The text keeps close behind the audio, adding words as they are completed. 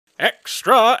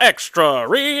Extra, extra,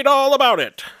 read all about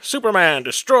it. Superman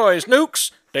destroys nukes,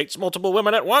 dates multiple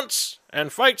women at once,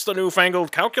 and fights the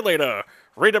newfangled calculator.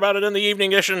 Read about it in the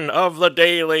evening edition of the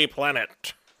Daily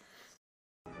Planet.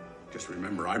 Just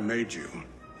remember, I made you.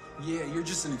 Yeah, you're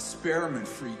just an experiment,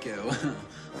 freako.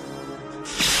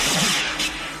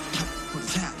 What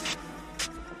is that?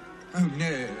 Oh,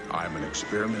 no. I'm an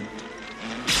experiment.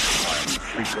 I'm a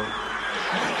freako.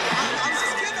 I'm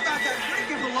just kidding about that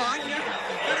freaking line.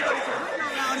 Anybody's a freaker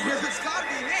around here, it's gotta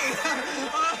be me.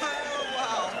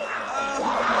 Wow,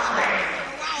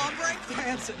 I'm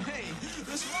breakdancing. Hey,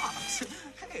 this rocks.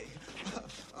 Hey.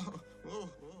 Whoa.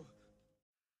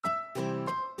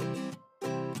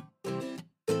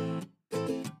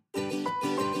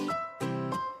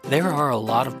 There are a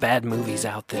lot of bad movies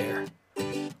out there.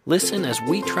 Listen as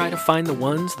we try to find the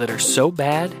ones that are so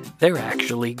bad, they're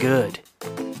actually good.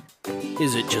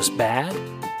 Is it just bad?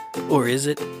 Or is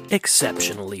it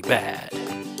exceptionally bad?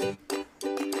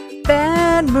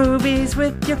 Bad movies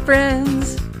with your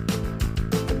friends.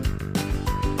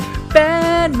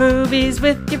 Bad movies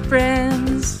with your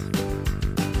friends.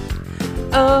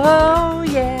 Oh,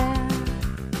 yeah.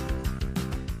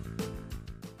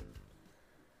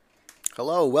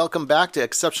 Hello, welcome back to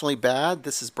Exceptionally Bad.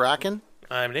 This is Bracken.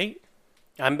 I'm Nate.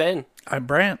 I'm Ben. I'm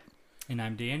Brant. And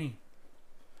I'm Danny.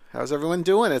 How's everyone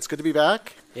doing? It's good to be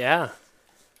back. Yeah.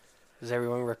 Has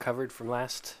everyone recovered from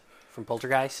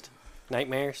Poltergeist?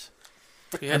 Nightmares?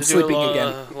 You had I'm to sleeping do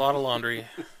again. a lot of laundry.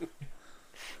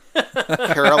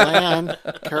 Carol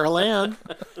Ann.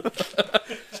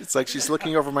 It's like she's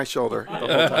looking over my shoulder the whole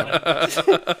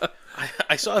time.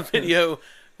 I saw a video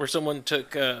where someone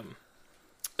took... do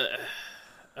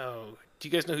you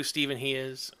guys know who Stephen He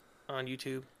is on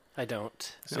YouTube? I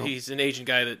don't. So he's an Asian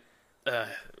guy that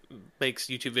makes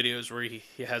YouTube videos where he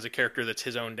has a character that's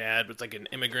his own dad, but it's like an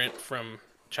immigrant from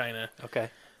China. Okay.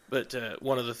 But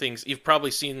one of the things you've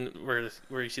probably seen where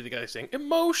you see the guy saying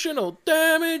emotional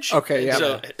damage. Okay, yeah.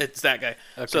 So it's that guy.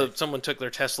 Okay. So someone took their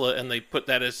Tesla and they put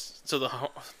that as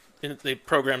they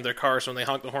programmed their car, so when they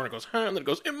honk the horn, it goes, huh, and then it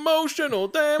goes, emotional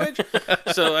damage.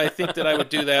 So I think that I would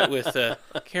do that with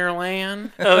Carol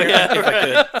Ann. Oh, yeah. If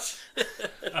I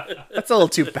could. That's a little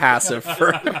too passive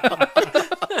for.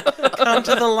 Come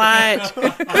to the light.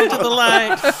 Come to the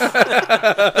light.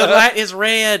 The light is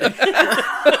red.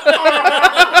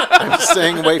 I'm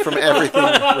staying away from everything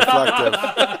reflective.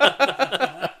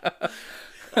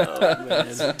 Oh,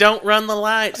 man. Don't run the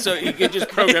light. So you could just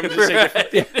program it to say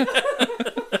different.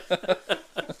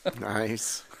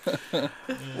 Nice.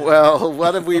 Well,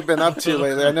 what have we been up to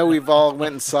lately? I know we've all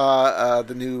went and saw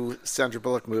the new Sandra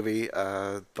Bullock movie,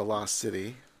 The Lost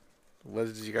City. What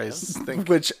did you guys think?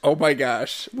 Which, oh my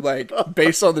gosh, like,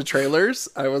 based on the trailers,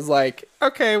 I was like,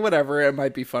 okay, whatever, it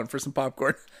might be fun for some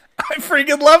popcorn. I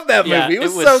freaking love that movie. Yeah, It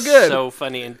was so good. So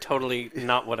funny and totally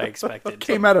not what I expected.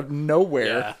 Came out of nowhere.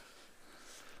 Yeah.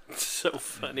 So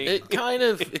funny. It kind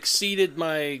of exceeded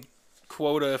my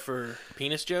quota for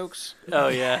penis jokes. Oh,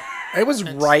 yeah. It was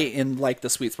right in, like, the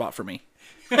sweet spot for me.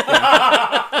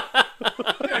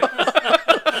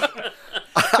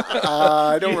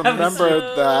 I don't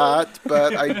remember that,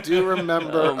 but I do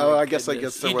remember. I guess there You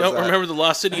was don't that. remember the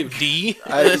Lost City of D?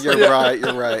 You're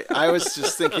right. I was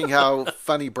just thinking how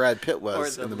funny Brad Pitt Or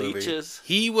was the in the movie. leeches.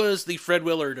 He was the Fred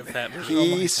Willard of that movie.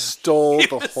 He stole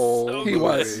the whole movie. He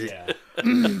was. Yeah.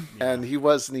 And he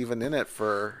wasn't even in it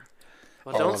for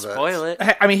Well, all don't of it. spoil it.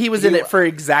 I mean, he was in it for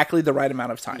exactly the right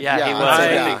amount of time. Yeah, he Yeah, was.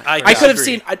 yeah. I could have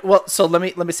disagree. seen. So let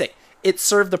me say, it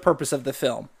served the purpose of the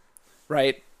film,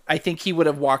 right? I think he would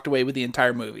have walked away with the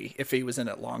entire movie if he was in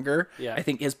it longer. Yeah. I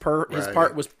think his Right.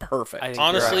 part was perfect. I think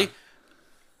Honestly,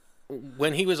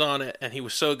 when he was on it and he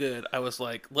was so good, I was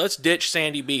like, let's ditch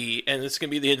Sandy B, and this is going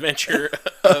to be the adventure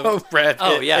of Brad Pitt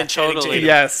Oh, yeah, and Channing totally. Tatum.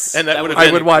 Yes, And that That would have would've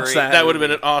been I would watch great. that. That would have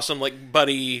been an awesome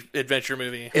buddy adventure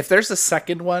movie. If there's a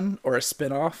second one or a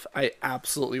spin-off, I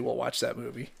absolutely will watch that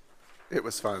movie. It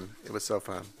was fun. It was so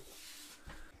fun.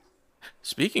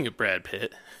 Speaking of Brad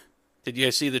Pitt, did you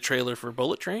guys see the trailer for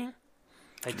Bullet Train?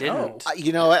 I didn't.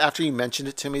 You know, after you mentioned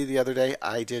it to me the other day,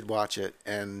 I did watch it,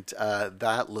 and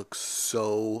that looks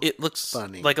so It looks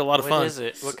funny. like a lot of fun. What is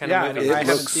it? What kind Yeah, of movie? I It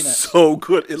haven't looks seen it. so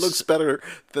good. It looks better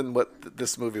than what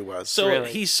this movie was. So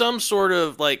Really? he's some sort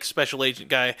of special agent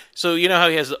guy. So you know how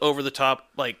he has the over the top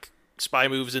spy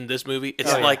moves in this movie?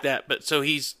 It's like that. But so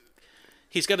he's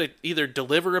got to either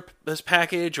deliver this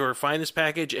package or find this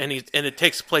package, and it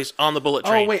takes place on the bullet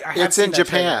train. Oh wait, I have it's seen in that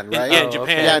Japan, trailer. right? Yeah, in Japan.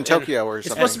 Yeah, in And Tokyo or It's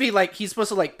something. supposed to be he's supposed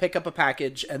to pick up a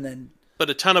package and then But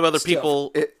a ton of other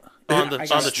people. on the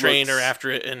guess train looks- or after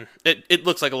it, and it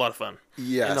looks like a lot of fun.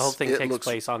 Yes, And the whole thing it takes looks,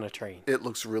 place on a train. It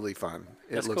looks really fun.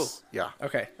 That's looks, cool. Yeah.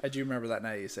 Okay, I do remember that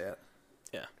now you say it.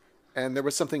 Yeah. And there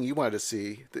was something you wanted to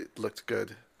see that looked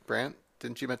good. Brant,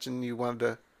 didn't you mention you wanted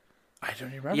to? I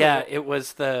don't remember. Yeah, it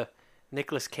was the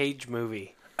Nicolas Cage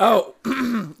movie. Oh,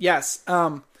 yes.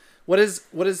 What is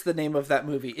the name of that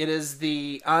movie? It is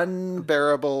the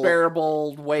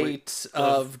unbearable weight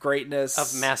of greatness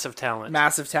Of massive talent.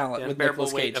 massive talent The with unbearable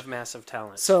Nicolas weight Cage. of massive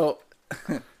talent. So,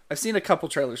 I've seen a couple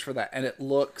trailers for that, and it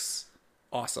looks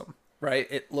awesome. Right?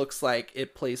 It looks like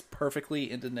it plays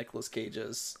perfectly into Nicolas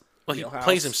Cage's. Well, he wheelhouse.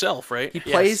 plays himself, right? He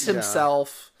plays Yeah.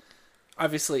 himself.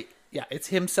 Obviously, yeah, it's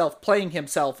himself playing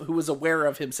himself, who is aware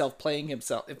of himself playing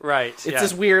himself. Right, It's yeah.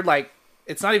 this weird, like,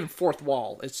 it's not even fourth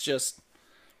wall. It's just,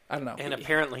 I don't know. And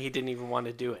apparently he didn't even want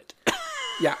to do it.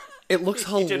 Yeah, it looks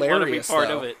He didn't want to be hilarious. part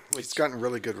though. of it. Which, It's gotten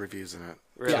really good reviews in it.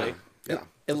 really? Yeah.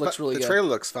 It looks really the good. trailer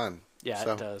looks fun. Yeah,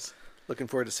 So, it does. Looking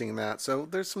forward to seeing that. So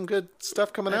there's some good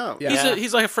stuff coming out. Yeah.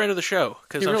 He's like a friend of the show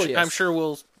because He really I'm is. sure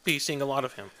we'll be seeing a lot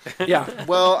of him. Yeah,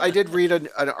 Well, I did read an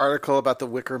article about the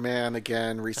Wicker Man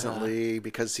again recently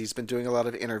because he's been doing a lot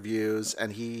of interviews,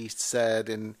 and he said,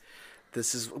 and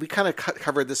we kind of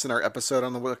covered this in our episode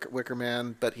on the Wicker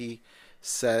Man, but he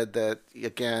said that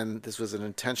again this was an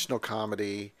intentional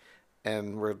comedy,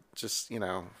 and we're just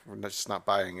not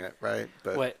buying it, right?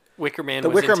 But What, Wicker Man the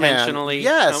was Wicker Man, intentionally...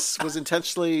 yes, was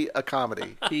intentionally a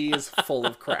comedy. he is full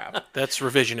of crap. That's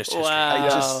revisionist history. I Wow.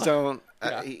 just don't,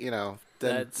 Yeah. then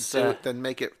That's, then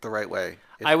make it the right way.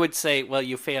 I would say, well,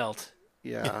 you failed.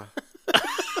 Yeah.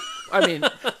 I mean,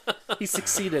 he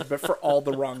succeeded, but for all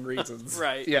the wrong reasons.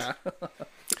 Right. Yeah.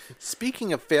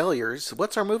 Speaking of failures,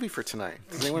 what's our movie for tonight?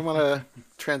 Does anyone want to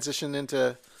transition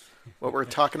into what we're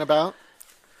talking about?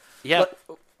 Yeah,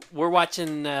 we're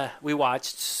watching... we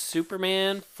watched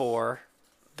Superman 4,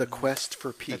 The Quest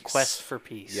for Peace. The Quest for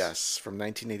Peace. Yes, from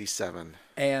 1987.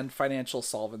 And financial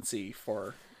solvency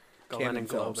for Golan Canon and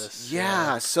Films. Globus.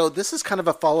 Yeah, so this is kind of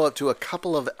a follow-up to a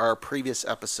couple of our previous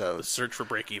episodes. Search for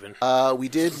break even. We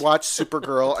did watch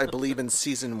Supergirl, I believe, in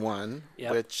season 1,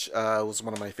 Yep. which was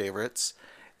one of my favorites.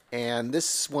 And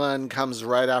this one comes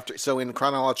right after. So in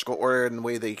chronological order and the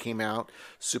way they came out,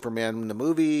 Superman the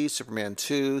movie, Superman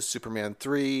 2, Superman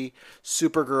 3,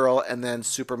 Supergirl, and then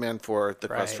Superman 4, The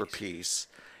Quest for Right. Peace.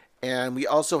 And we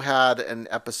also had an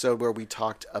episode where we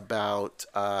talked about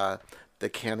the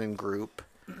Canon Group.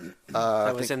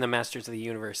 That was in the Masters of the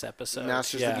Universe episode.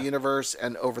 Masters yeah. of the Universe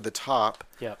and Over the Top.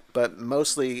 Yep. But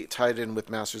mostly tied in with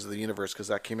Masters of the Universe because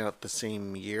that came out the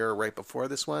same year, right before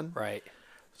this one. Right.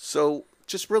 So,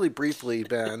 just really briefly,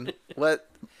 Ben, what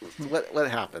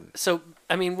happened? So,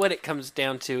 I mean, what it comes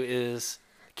down to is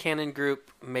Canon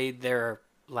Group made their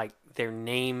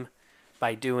name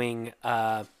by doing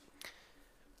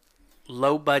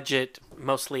low budget,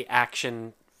 mostly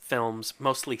action films,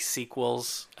 mostly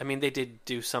sequels. I mean, they did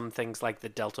do some things like the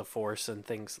Delta Force and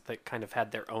things that kind of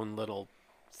had their own little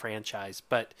franchise,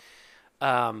 but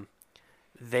they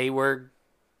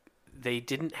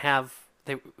didn't have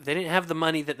the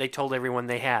money that they told everyone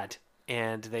they had,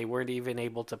 and they weren't even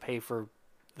able to pay for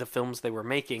the films they were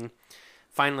making.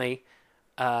 Finally,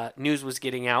 news was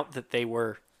getting out that they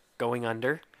were going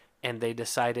under, and they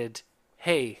decided,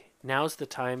 hey, now's the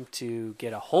time to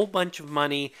get a whole bunch of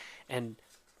money and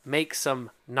make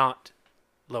some not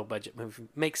low budget movies,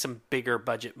 make some bigger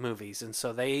budget movies. And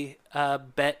so they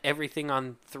bet everything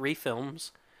on 3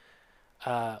 films,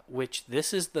 which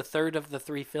this is the third of the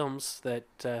 3 films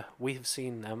that we have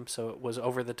seen them. So it was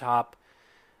Over the Top,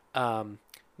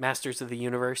 Masters of the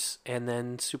Universe, and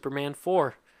then Superman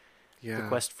 4, Yeah. The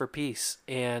Quest for Peace.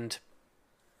 And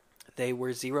they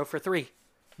were 0 for 3.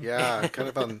 Yeah, kind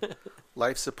of on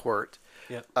life support.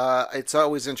 Yep. It's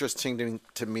always interesting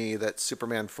to me that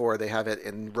Superman 4, they have it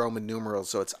in Roman numerals,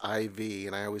 so it's IV,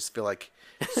 and I always feel like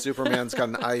Superman's got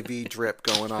an IV drip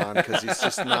going on because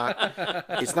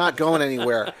he's not going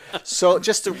anywhere. So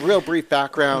just a real brief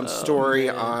background story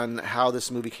on how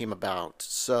this movie came about.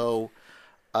 So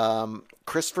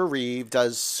Christopher Reeve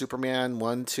does Superman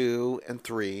 1, 2, and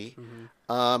 3.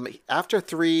 After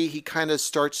 3, he kind of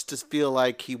starts to feel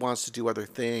like he wants to do other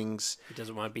things. He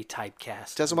doesn't want to be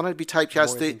typecast. Doesn't want to be More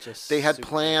typecast. than just They had Superman.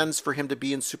 plans for him to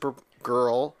be in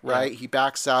Supergirl, right? Yeah. He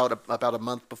backs out about a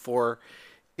month before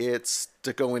it's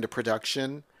to go into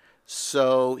production.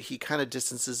 So he kind of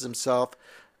distances himself.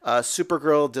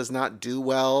 Supergirl does not do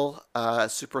well.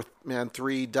 Superman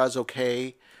 3 does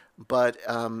okay. But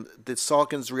the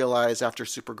Salkins realized after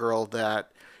Supergirl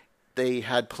that they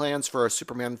had plans for a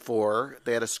Superman 4.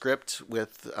 They had a script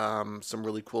with some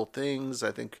really cool things.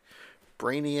 I think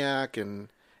Brainiac and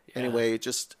anyway,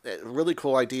 just really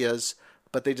cool ideas.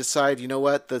 but they decide, you know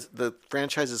what, the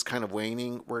franchise is kind of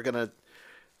waning.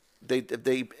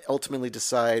 They ultimately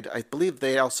decide, I believe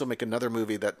they also make another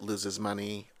movie that loses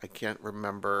money. I can't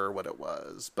remember what it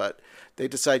was, but they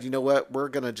decide, you know what, we're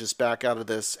going to just back out of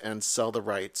this and sell the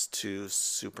rights to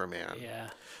Superman. Yeah.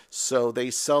 So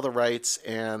they sell the rights,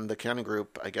 and the Cannon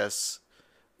Group, I guess,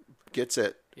 gets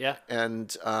it. Yeah.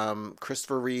 And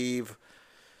Christopher Reeve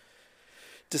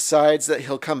decides that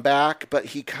he'll come back, but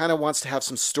he kind of wants to have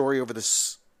some story over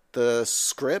the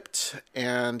script,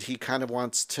 and he kind of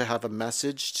wants to have a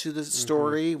message to the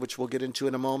story, which we'll get into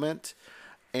in a moment.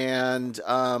 And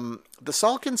the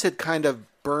Salkinds had kind of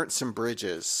burnt some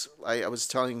bridges. I was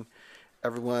telling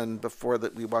everyone before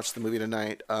that we watched the movie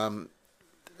tonight,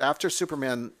 after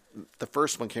Superman, the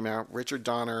first one came out, Richard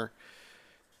Donner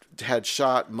had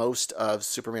shot most of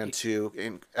Superman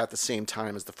 2 at the same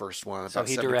time as the first one. So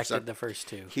he directed the first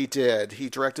two. He did. He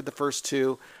directed the first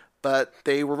two, but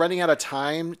they were running out of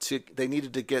time. They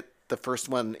needed to get the first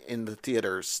one in the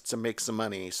theaters to make some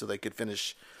money so they could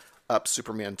finish up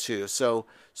Superman 2. So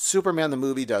Superman the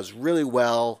movie does really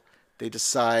well. They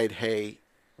decide, hey,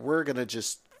 we're going to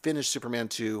just finish Superman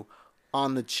 2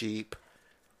 on the cheap.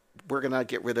 We're going to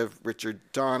get rid of Richard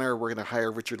Donner. We're going to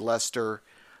hire Richard Lester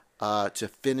to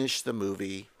finish the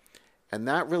movie, and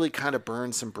that really kind of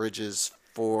burned some bridges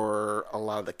for a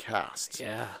lot of the cast.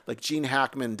 Yeah. Like Gene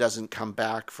Hackman doesn't come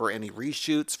back for any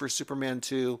reshoots for Superman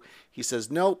 2. He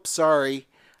says, nope, sorry.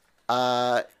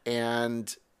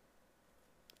 And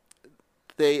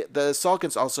the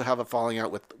Salkinds also have a falling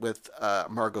out with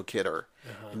Margot Kidder.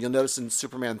 And you'll notice in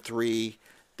Superman 3,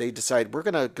 they decide we're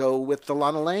going to go with the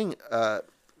Lana Lang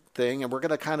thing, and we're going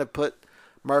to kind of put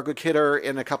Margot Kidder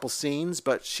in a couple scenes,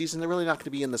 but she's really not going to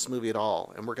be in this movie at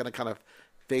all. And we're going to kind of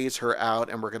phase her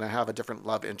out, and we're going to have a different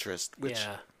love interest, which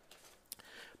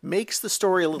makes the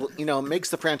story a little, makes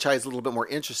the franchise a little bit more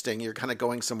interesting. You're kind of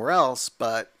going somewhere else,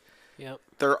 but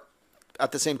they're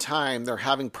at the same time, they're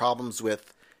having problems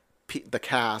with the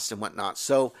cast and whatnot.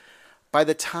 So by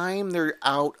the time they're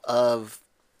out of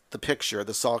the picture,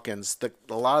 the Salkinds,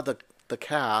 a lot of the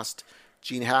cast,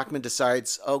 Gene Hackman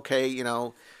decides, okay,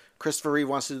 Christopher Reeve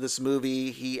wants to do this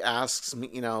movie. He asks me,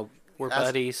 we're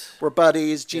buddies. We're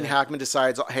buddies. Gene Hackman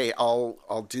decides, hey,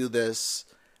 I'll do this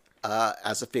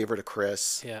as a favor to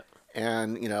Chris. Yeah.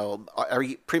 And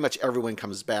pretty much everyone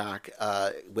comes back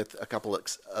with a couple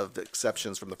of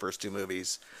exceptions from the first two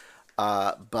movies,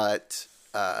 but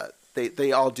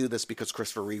they all do this because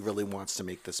Christopher Reeve really wants to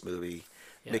make this movie,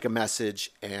 make a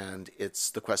message, and it's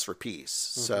the quest for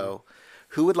peace. Mm-hmm. So,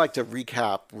 who would like to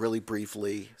recap really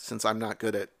briefly, since I'm not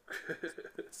good at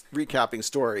recapping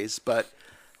stories, but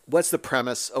what's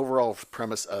the overall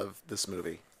premise of this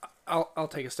movie? I'll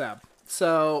take a stab.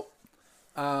 So,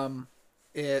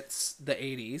 it's the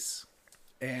 80s,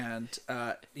 and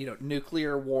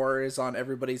nuclear war is on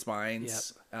everybody's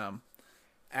minds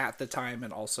at the time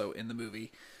and also in the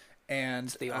movie. And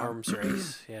it's the arms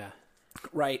race,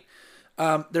 right.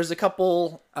 There's a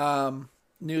couple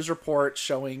news reports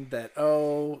showing that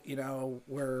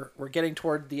we're getting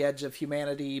toward the edge of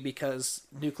humanity because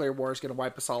nuclear war is going to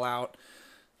wipe us all out.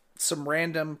 Some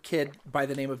random kid by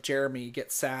the name of Jeremy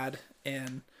gets sad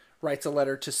and writes a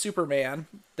letter to Superman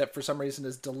that for some reason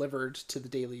is delivered to the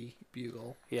Daily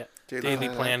Bugle. Yeah, Daily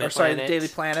Planet. Or sorry, the Daily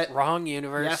Planet. Wrong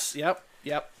universe. Yes.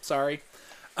 Yep. Sorry.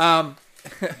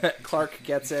 Clark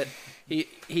gets it.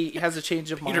 He has a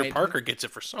change of mind. Peter Parker gets it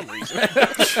for some reason. Who's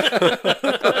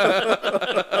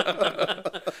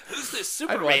this I'd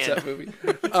Superman? watch that movie.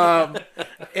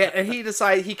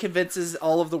 And he convinces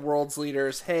all of the world's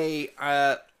leaders, hey,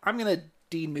 I'm going to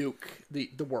de-nuke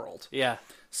the world. Yeah.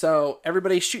 So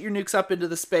everybody shoot your nukes up into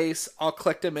the space. I'll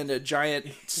collect them in a giant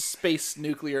space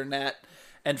nuclear net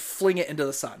and fling it into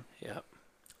the sun. Yep.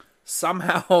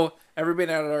 Somehow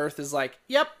everybody on Earth is like,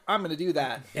 yep, I'm going to do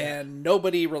that. And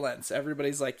nobody relents.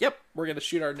 Everybody's like, yep, we're going to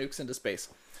shoot our nukes into space.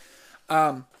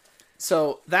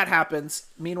 So that happens.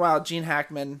 Meanwhile, Gene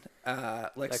Hackman,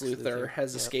 Lex Luthor,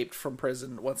 has escaped from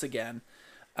prison once again.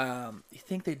 You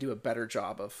think they'd do a better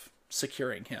job of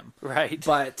securing him. Right.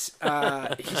 But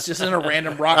he's just in a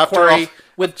random rock quarry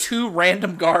with two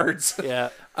random guards. Yeah.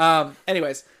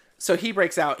 Anyways, so he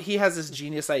breaks out. He has this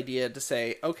genius idea to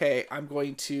say, okay, I'm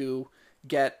going to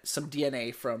get some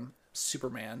DNA from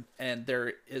Superman, and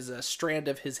there is a strand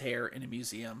of his hair in a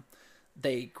museum.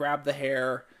 They grab the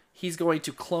hair. He's going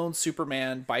to clone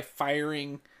Superman by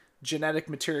firing genetic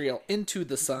material into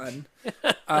the sun,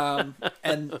 and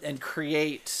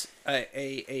create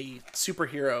a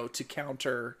superhero to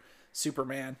counter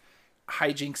Superman.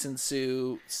 Hijinks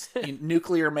ensue.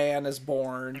 Nuclear Man is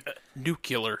born.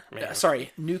 Nuclear Man.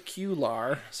 Sorry,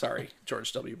 Nuclear. Sorry,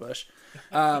 George W. Bush.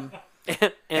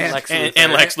 and Lex Luthor.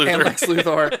 and Lex Luthor. And Lex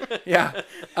Luthor.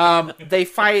 Yeah. They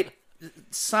fight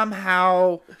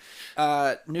somehow.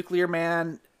 Nuclear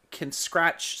Man can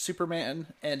scratch Superman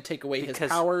and take away his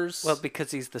powers. Well,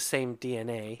 because he's the same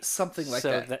DNA. Something like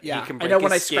so that. he Yeah. can I break know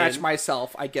when I his scratch skin.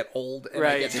 myself, I get old and I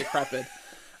Right. get decrepit.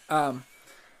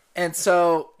 And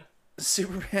so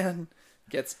Superman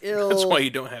gets ill. That's why you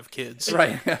don't have kids.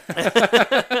 Right.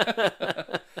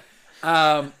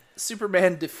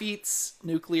 Superman defeats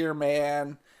Nuclear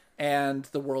Man, and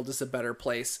the world is a better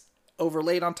place.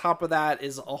 Overlaid on top of that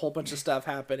is a whole bunch of stuff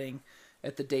happening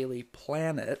at the Daily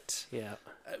Planet, Yeah.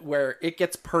 where it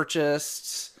gets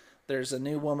purchased. There's a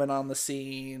new woman on the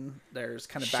scene. There's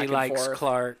kind of back She and likes forth.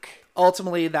 Clark.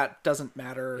 Ultimately, that doesn't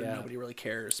matter. Yeah. Nobody really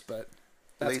cares, but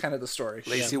that's La- kind of the story.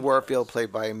 Lacey Warfield,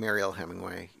 played by Mariel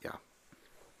Hemingway. Yeah.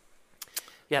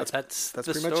 Yeah, that's That's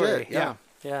the pretty much story. it. Yeah.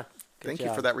 Yeah. Good Thank you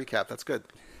job. for that recap. That's good.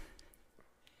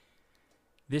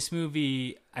 This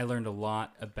movie, I learned a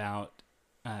lot about.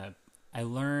 I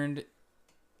learned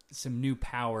some new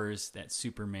powers that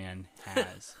Superman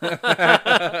has. So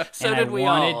and did I we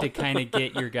wanted all. to kind of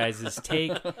get your guys'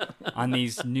 take on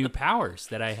these new powers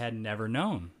that I had never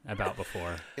known about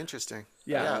before. Interesting.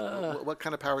 Yeah. What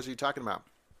kind of powers are you talking about?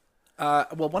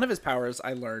 Well, one of his powers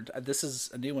I learned. This is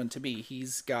a new one to me.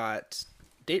 He's got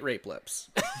date rape lips.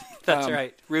 That's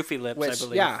right. Roofie lips, Which, I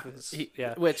believe. yeah,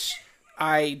 Yeah. which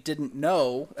I didn't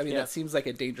know. I mean, Yeah. that seems like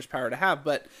a dangerous power to have,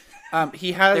 but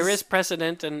he has. There is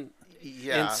precedent in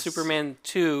Yes. Superman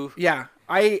 2, Yeah,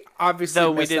 I obviously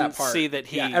though we missed didn't that part. see that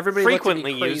he Yeah, everybody looked at me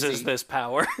frequently crazy. uses this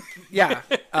power. Yeah,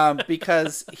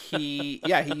 because he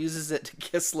uses it to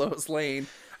kiss Lois Lane.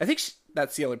 I think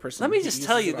that's the only person. Let me he just uses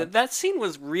tell you it on. that scene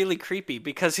was really creepy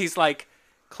because he's like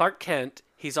Clark Kent.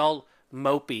 He's all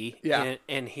mopey. Yeah.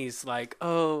 And he's like,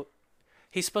 oh,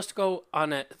 he's supposed to go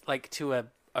on to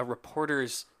a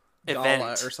reporter's Gala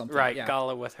event or something, right? yeah.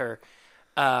 Gala with her,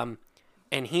 and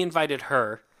he invited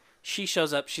her. She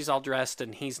shows up. She's all dressed,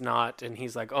 and he's not. And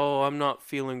he's like, "Oh, I'm not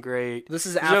feeling great." This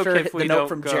is Is it after okay if the we note don't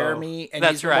from go?" Jeremy, and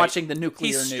That's he's been right. watching the nuclear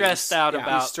He's news. stressed out Yeah.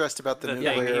 about He's stressed about the the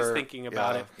nuclear. thing. He's thinking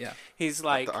about it. Yeah. He's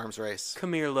like, the arms race.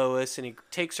 "Come here, Lois," and he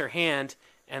takes her hand,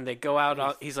 and they go out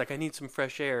on. He's like, "I need some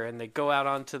fresh air," and they go out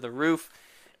onto the roof,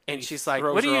 and she's like,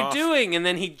 throws "What are her you off. doing?" And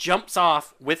then he jumps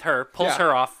off with her, pulls Yeah.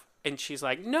 her off, and she's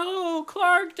like, "No,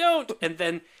 Clark, don't!" And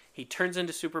then he turns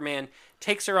into Superman,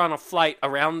 takes her on a flight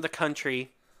around the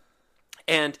country,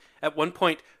 and at one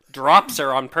point drops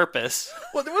her on purpose.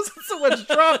 Well, there wasn't so much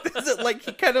drop. Is it like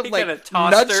he kind of He like kinda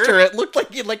tossed nudged her. her? It looked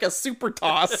like he like a super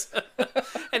toss.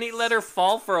 And he let her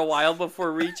fall for a while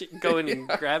before going and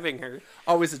grabbing her.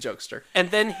 Always a jokester.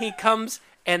 And then he comes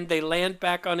and they land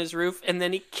back on his roof and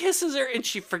then he kisses her and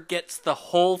she forgets the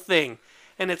whole thing.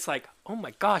 And it's like, oh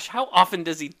my gosh, how often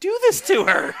does he do this to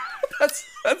her? That's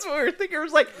what we were thinking. It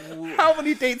was like, how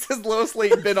many dates has Lois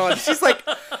Lane been on? She's like,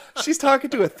 she's talking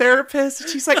to a therapist. And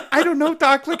she's like, I don't know,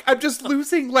 doc. Like, I'm just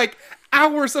losing like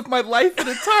hours of my life at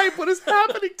a time. What is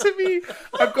happening to me?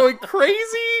 I'm going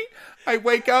crazy. I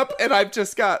wake up and I've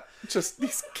just got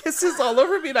these kisses all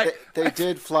over me. And They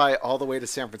did fly all the way to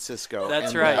San Francisco.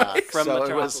 That's and right, back, from so it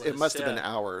Metropolis, must have been yeah.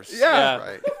 hours. Yeah.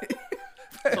 Right.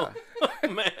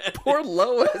 Man. poor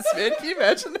Lois, man. Can you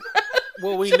imagine that?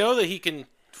 Well, we know that he can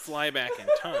fly back in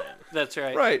time, That's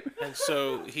right. Right. and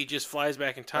so he just flies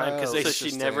back in time because Oh, they So she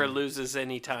Interesting. never loses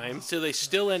any time. so they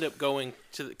still end up going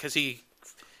to because he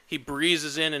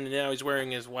breezes in and now he's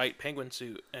wearing his white penguin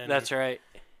suit. And That's right.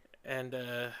 And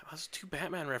that's two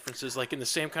Batman references like in the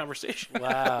same conversation.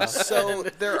 Wow. So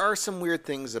there are some weird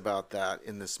things about that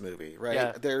in this movie, right?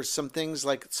 Yeah. There's some things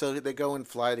like so they go and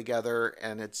fly together,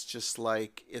 and it's just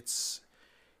like it's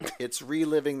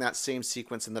reliving that same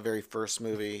sequence in the very first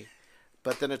movie,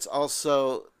 but then it's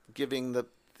also giving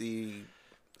the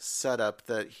setup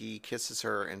that he kisses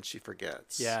her and she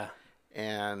forgets. Yeah.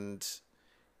 And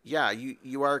yeah,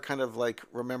 you are kind of like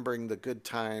remembering the good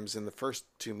times in the first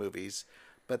two movies,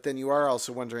 but then you are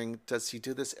also wondering, does he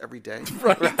do this every day?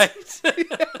 Right.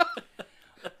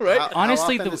 Right.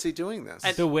 Honestly, how often the- is he doing this?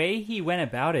 The way he went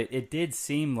about it, it did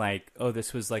seem like, oh,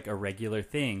 this was like a regular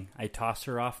thing. I toss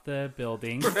her off the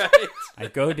building. Right. I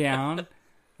go down.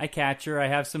 I catch her. I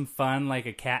have some fun, like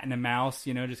a cat and a mouse,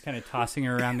 just kind of tossing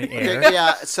her around the air.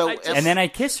 Yeah, so And then I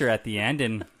kiss her at the end,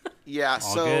 and yeah,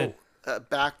 so good.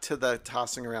 back to the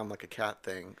tossing around like a cat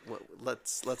thing.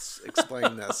 Let's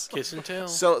explain this. Kiss and tell.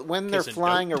 So when they're Kiss and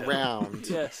flying don't tell. around,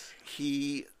 Yes.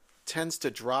 he tends to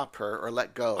drop her or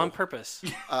let go on purpose.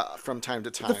 From time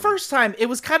to time. The first time, it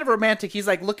was kind of romantic. He's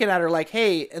like looking at her like,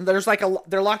 "Hey," and there's like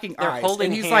they're locking They're eyes. holding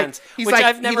and he's hands, like, he's which like,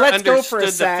 I've never he lets go for a understood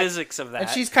the sec, physics of that. and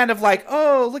she's kind of like,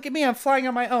 "Oh, look at me, I'm flying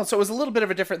on my own." So it was a little bit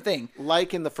of a different thing.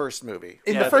 Like in the first movie.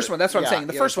 In the first one, that's what I'm saying.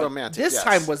 The yeah, first it's one, romantic, this yes.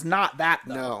 time was not that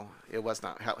though. No, it was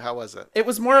not. How was it? It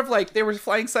was more of like they were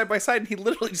flying side by side, and he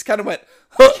literally just kind of went.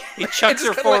 he chucks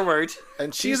her just kinda forward,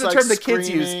 And She's she's the like term the kids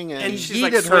use. screaming and and she's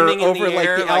like yeeted her swimming in over, the like,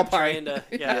 air, the like Alpine. trying to,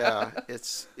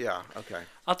 yeah, okay.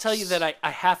 I'll tell you that I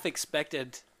half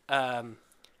expected,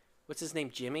 what's his name,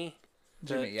 Jimmy?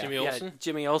 Jimmy Olsen?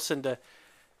 Jimmy Olsen to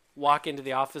walk into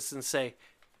the office and say,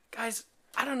 "Guys,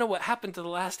 I don't know what happened to the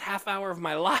last half hour of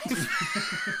my life."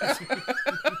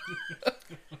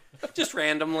 Just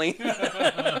randomly.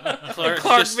 Clark's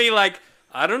Clark just- be like,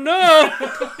 "I don't know."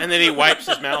 and then he wipes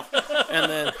his mouth,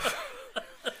 and then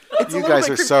It's a You little guys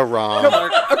bit are creepy. so wrong.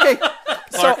 Okay,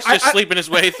 so Clark's just I- sleeping his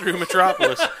way through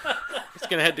Metropolis. He's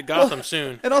gonna head to Gotham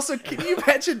soon. and also, can you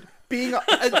imagine being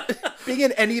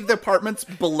in any of the apartments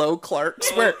below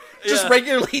Clark's, where just Yeah.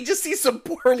 regularly you just see some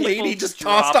poor lady People just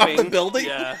tossed off the dropping. building?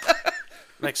 Yeah.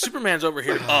 Like Superman's over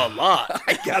here a lot.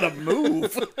 I gotta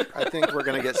move. I think we're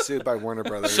gonna get sued by Warner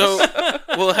Brothers. So,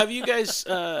 well, have you guys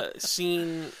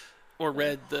seen or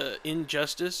read the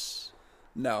Injustice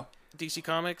No. DC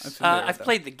Comics? I've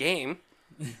played the game.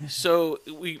 So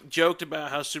we joked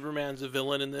about how Superman's a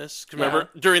villain in this. 'Cause remember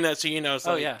during that scene, I was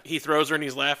like, yeah. he throws her and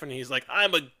he's laughing. And he's like,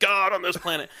 "I'm a god on this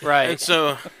planet." Right. And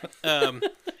so,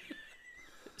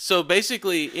 so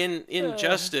basically, in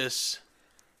Injustice,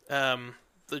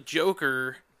 the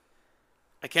Joker,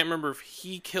 I can't remember if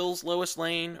he kills Lois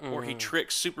Lane or he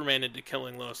tricks Superman into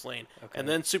killing Lois Lane, and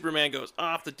then Superman goes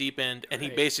off the deep end and he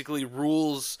basically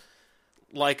rules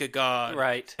like a god.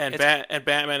 Right. And and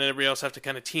Batman and everybody else have to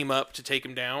kind of team up to take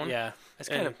him down. Yeah. It's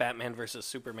kind And- of Batman versus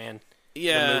Superman.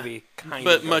 Yeah, The movie kind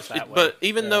but of goes much. that way. But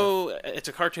even though it's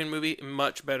a cartoon movie,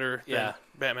 much better than Yeah.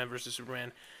 Batman versus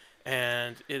Superman,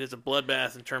 and it is a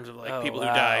bloodbath in terms of like Oh, people who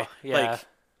wow. die. Yeah.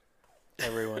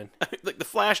 Everyone. Like the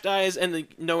Flash dies, and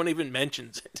no one even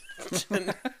mentions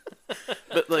it.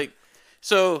 But like,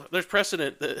 so there's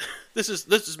precedent that this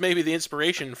is maybe the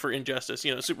inspiration for Injustice.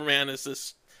 You know, Superman is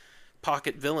this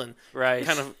pocket villain, Right.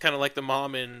 Kind of like the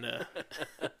mom in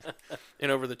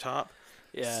Over the Top.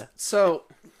 Yeah. So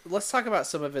let's talk about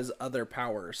some of his other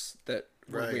powers that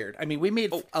were Right. weird. I mean, we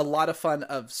made a lot of fun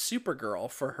of Supergirl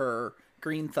for her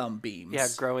green thumb beams. Yeah,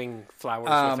 growing flowers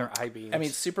with her eye beams. I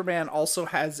mean, Superman also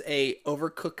has a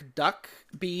overcooked duck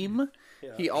beam.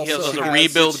 He also He has a has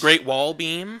rebuild Great Wall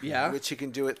beam. Yeah. which he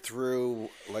can do it through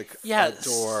like yeah, a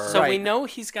door. so we Right. know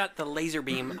he's got the laser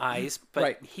beam eyes, but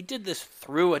Right. he did this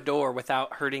through a door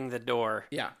without hurting the door.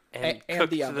 Yeah. And And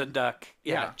cooked the the oven. duck.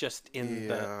 Yeah, Yeah. just in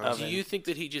the Yeah. oven. Do you think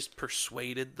that he just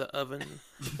persuaded the oven?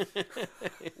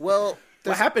 Well,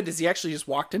 What happened is he actually just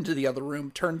walked into the other room,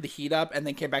 turned the heat up, and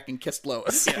then came back and kissed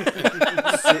Lois. super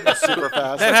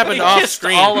fast. That happened He off kissed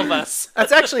screen. all of us.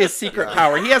 That's actually a secret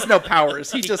power. He has no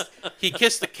powers. He just He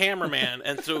kissed the cameraman,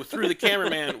 and so through the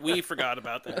cameraman, we forgot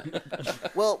about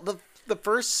that. Well, the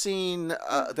first scene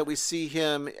that we see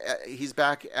him, he's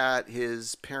back at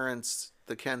his parents,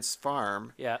 the Kent's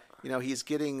farm. Yeah. You know, he's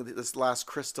getting this last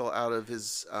crystal out of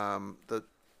his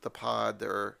the pod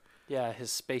or Yeah,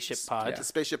 his spaceship pod. the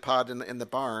spaceship pod in the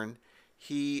barn.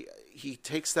 He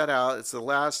takes that out. It's the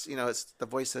last. You know, it's the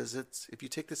voice says, "It's if you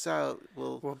take this out,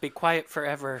 We'll be quiet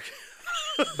forever.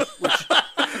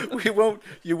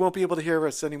 you won't be able to hear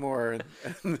us anymore."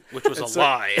 And Which was a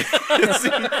lie.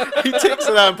 he takes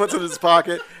it out and puts it in his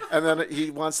pocket, and then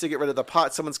he wants to get rid of the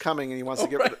pod. Someone's coming, and he wants to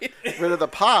get rid of the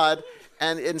pod.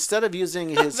 And instead of using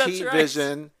his That's heat right.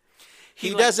 vision,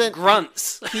 he like, doesn't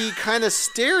grunts. He kind of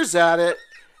stares at it,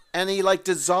 and he like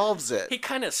dissolves it. He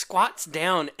kind of squats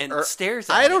down and stares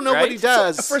at I don't it, know right? what he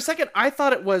does. for a second I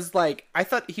thought it was like I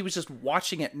thought he was just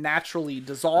watching it naturally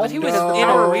dissolve. But he was No. in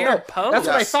a weird pose. That's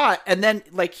what I Yes. thought. And then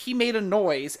like he made a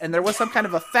noise and there was some kind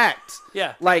of effect.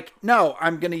 Yeah. Like, no,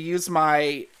 I'm gonna use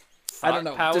my I don't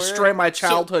know, power? destroy my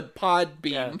childhood pod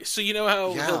beam. Yeah. So you know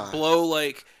how Yeah. he'll blow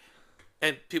like,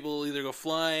 and people will either go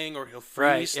flying or he'll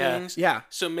freeze Right, yeah. things. Yeah.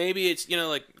 So maybe it's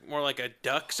like more like a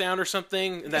duck sound or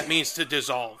something, and that means to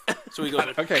dissolve. So he goes,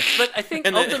 Okay. But I think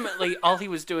And then- ultimately all he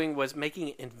was doing was making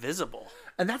it invisible.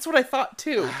 And that's what I thought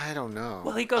too. I don't know.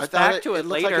 Well, he goes I thought back to it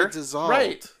looked later. Like it dissolved.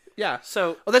 Right. Yeah.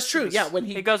 So Oh, that's true. Yeah, when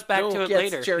he goes back to it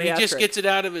gets later. He just geriatric. gets it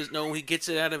out of his he gets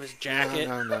it out of his jacket.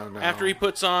 No. After he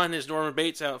puts on his Norman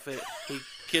Bates outfit, he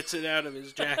gets it out of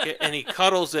his jacket and he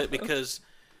cuddles it because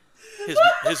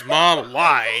his mom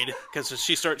lied because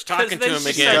she starts talking to then him she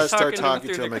again. does starts start talking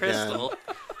to through him the again. crystal.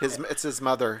 It's his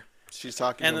mother. She's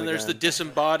talking. And to then him there's the again.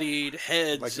 disembodied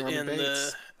heads Like Norman in the.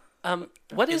 Bates.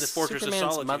 What In is the Fortress of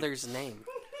Superman's Solitude. mother's name?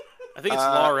 I think it's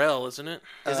Laurel, isn't it?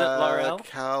 Is it Laurel?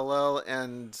 Kal-El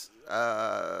and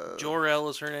Jor-El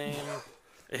is her name.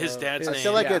 His dad's I name.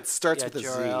 feel like Yeah. it starts Yeah, with a Z.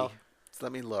 Jor-El. So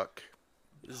let me look.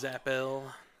 Zappel.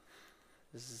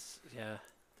 Yeah.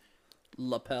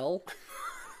 Lapel.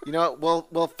 You know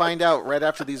what? We'll find out right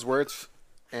after these words,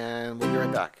 and we'll be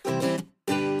right back.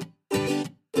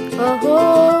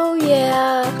 Oh,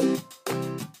 yeah.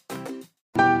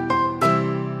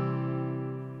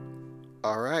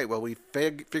 All right. Well, we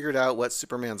figured out what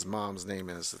Superman's mom's name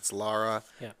is. It's Lara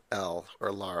Yeah. L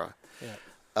or Lara.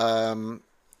 Yeah.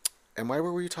 And why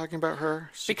were we talking about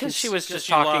her? Because she was just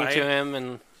she talking lied. to him,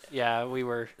 and yeah, we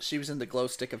were. She was in the glow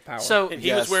stick of power. So And he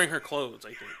Yes. was wearing her clothes, I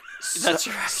think. that's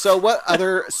right. So, what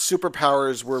other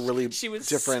superpowers were really She was-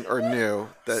 different or new?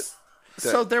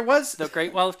 so there was The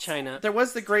Great Wall of China.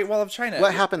 the Great Wall of China.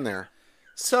 What happened there?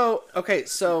 So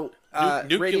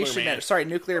Nuclear Radiation Man.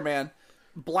 Nuclear Man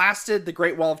blasted the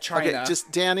Great Wall of China. Okay,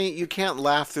 just Danny, you can't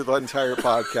laugh through the entire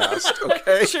podcast.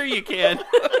 Okay, Sure, you can.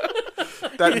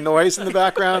 that noise in the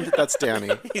background, that's Danny.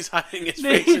 He's hiding his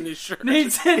face in his shirt.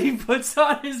 Nate said he puts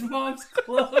on his mom's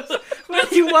clothes when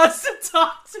he wants to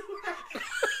talk to her.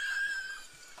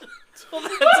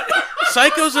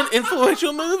 Psycho's an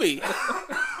influential movie.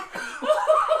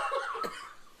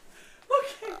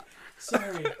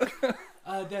 Sorry.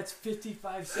 That's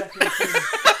 55 seconds.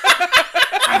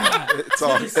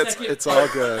 It's all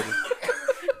good.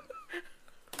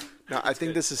 No, I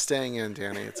think this is staying in,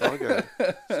 Danny. It's all good.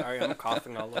 Sorry, I'm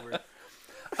coughing all over.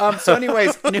 So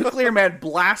anyways, Nuclear Man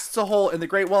blasts a hole in the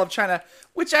Great Wall of China,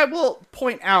 which I will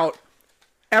point out,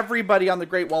 everybody on the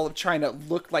Great Wall of China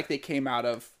looked like they came out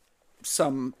of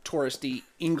some touristy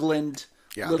England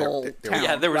little they were- town.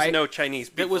 Yeah, there was right? no Chinese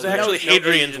people. It was there. actually No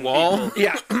Hadrian's Asian Wall. people.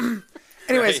 Yeah.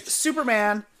 Anyways, Right.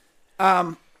 Superman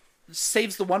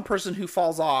saves the one person who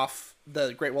falls off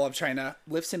the Great Wall of China,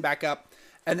 lifts him back up,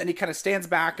 and then he kind of stands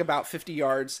back about 50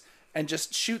 yards and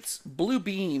just shoots blue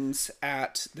beams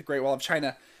at the Great Wall of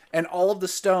China. And all of the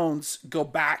stones go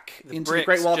back into the bricks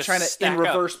Great Wall of just China stack in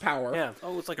up. reverse power. Yeah.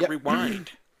 Oh, it's like a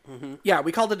rewind. Yeah,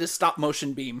 we called it a stop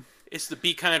motion beam. It's the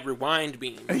Be Kind rewind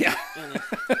beam. Yeah.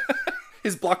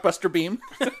 His blockbuster beam.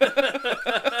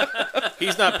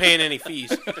 He's not paying any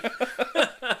fees.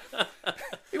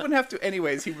 He wouldn't have to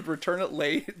anyways. He would return it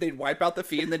late. They'd wipe out the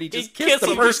fee, and then he'd just He'd kiss kiss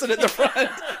the him. person at the front.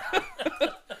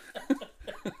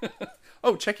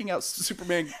 Oh, checking out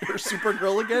Superman or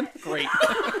Supergirl again? Great.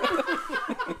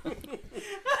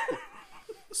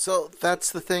 So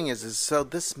that's the thing is so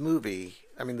this movie,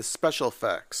 I mean, the special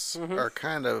effects are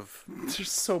kind of, They're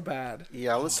so bad.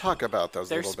 yeah, let's talk about those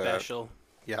They're a little special.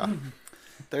 bit. Yeah.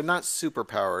 They're not super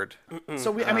powered.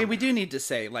 So we do need to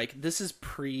say, like, this is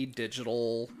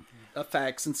pre-digital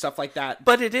effects and stuff like that.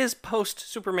 But it is post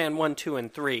Superman 1, 2,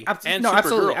 and 3. And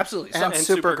absolutely, Supergirl. absolutely. And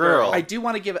So, Supergirl. I do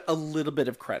want to give it a little bit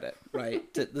of credit, right?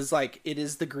 There's like, it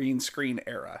is the green screen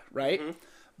era, right?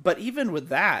 But even with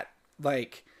that,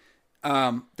 like,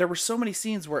 there were so many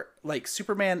scenes where, like,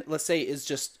 Superman, let's say, is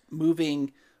just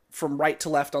moving from right to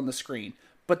left on the screen,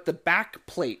 but the back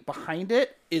plate behind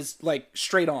it is like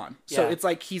straight on. So Yeah. it's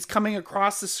like he's coming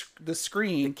across the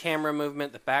screen. Camera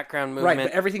movement, the background Right,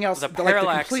 movement. but everything else, the like, the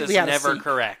parallax completely is out of never sync.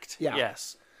 correct. Yeah.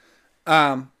 Yes.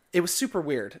 It was super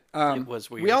weird. It was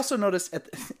weird. We also noticed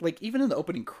like even in the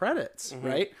opening credits,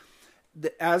 right?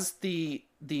 As the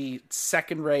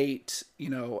second rate,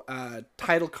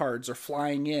 title cards are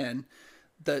flying in,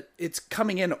 it's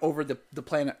coming in over the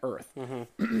planet Earth.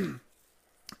 And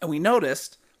we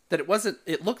noticed that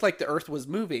it looked like the Earth was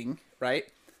moving, right?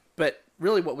 But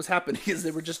really what was happening is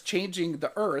they were just changing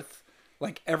the Earth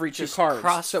like every two Just cards.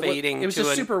 crossfading it was to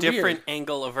just a super different weird.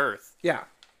 angle of Earth Yeah.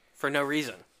 for no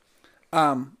reason.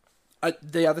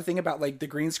 The other thing about like the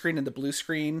green screen and the blue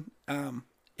screen,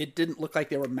 it didn't look like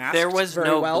they were masked. There was very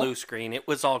no well. blue screen. It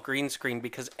was all green screen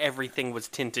because everything was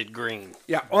tinted green.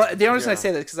 Yeah, well, the only reason I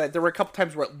say that is because there were a couple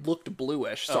times where it looked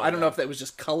bluish, so I don't know if that was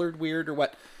just colored weird or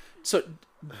what. So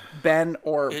Ben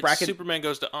or It's Bracken, Superman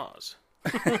Goes to Oz.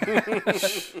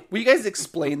 will you guys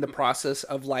explain the process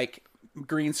of like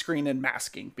green screen and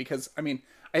masking? Because I mean,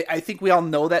 I think we all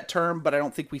know that term, but I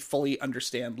don't think we fully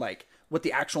understand like what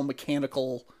the actual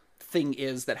mechanical thing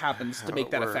is that happens to make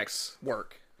it that works. effect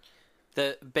work.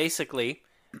 Basically,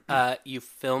 you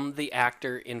film the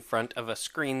actor in front of a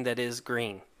screen that is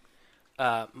green.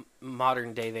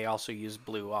 Modern day, they also use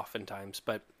blue oftentimes,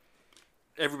 but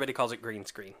everybody calls it green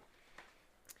screen.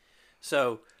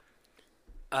 So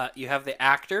you have the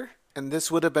actor. And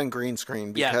this would have been green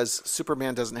screen Yeah. because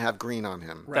Superman doesn't have green on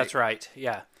him. That's right.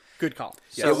 Yeah. Good call.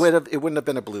 It wouldn't have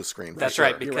been a blue screen. That's for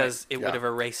right, sure. because it would have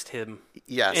erased him.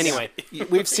 Yes. Anyway.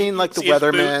 We've seen like the See his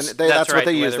weathermen. boots? That's what right,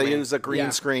 they the use. They weatherman. use a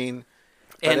green screen.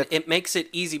 But And it makes it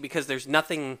easy because there's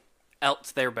nothing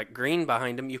else there but green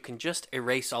behind him. You can just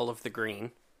erase all of the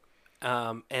green,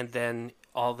 and then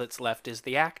all that's left is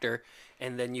the actor,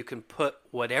 and then you can put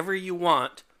whatever you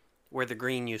want where the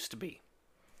green used to be.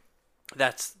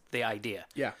 That's the idea.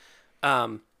 Yeah.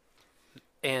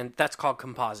 And that's called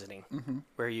compositing,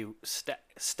 where you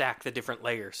stack the different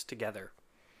layers together.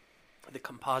 The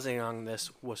compositing on this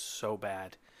was so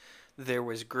bad. There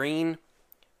was green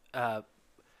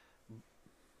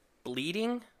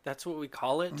bleeding. That's what we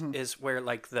call it. Is where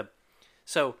like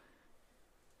so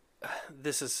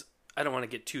this is, I don't want to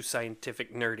get too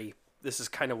scientific nerdy. This is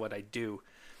kind of what I do,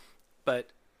 but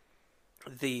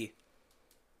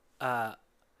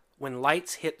when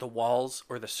lights hit the walls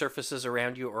or the surfaces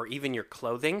around you or even your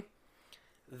clothing,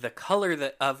 the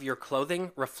color of your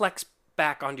clothing reflects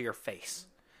back onto your face.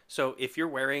 So if you're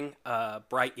wearing a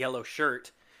bright yellow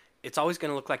shirt, it's always going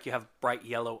to look like you have bright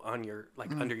yellow on your,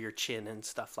 like under your chin and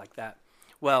stuff like that.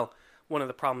 Well, one of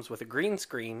the problems with a green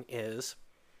screen is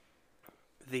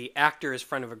the actor is in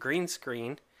front of a green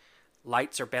screen,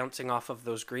 lights are bouncing off of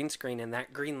those green screen, and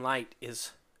that green light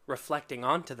is reflecting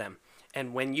onto them.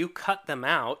 And when you cut them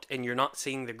out and you're not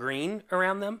seeing the green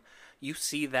around them, you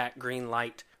see that green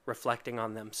light reflecting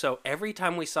on them. So every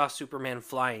time we saw Superman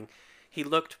flying, he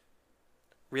looked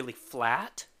really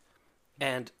flat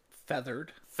and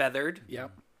Feathered.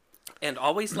 Yep. And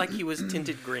always like he was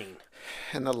tinted green.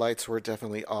 And the lights were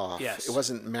definitely off. Yes. It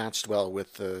wasn't matched well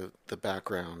with the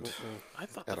background. I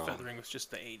thought the feathering was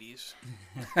just the 80s.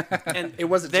 And It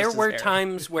wasn't there just his were hair.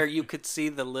 times where you could see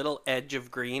the little edge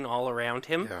of green all around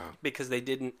him because they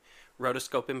didn't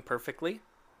rotoscope him perfectly.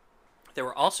 There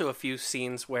were also a few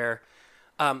scenes where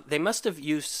they must have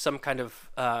used some kind of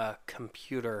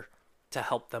computer to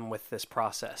help them with this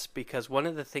process, because one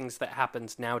of the things that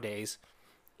happens nowadays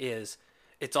is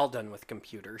it's all done with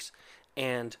computers,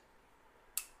 and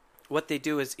what they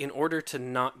do is, in order to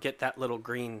not get that little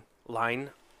green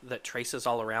line that traces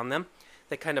all around them,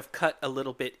 they kind of cut a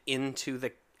little bit into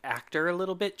the actor a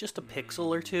little bit, just a pixel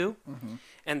or two.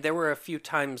 And there were a few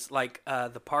times, like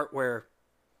the part where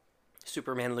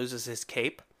Superman loses his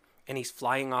cape and he's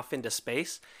flying off into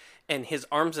space, and his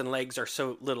arms and legs are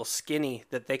so little skinny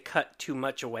that they cut too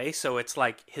much away. So it's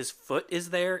like his foot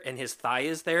is there and his thigh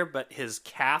is there, but his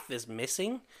calf is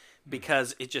missing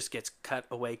because it just gets cut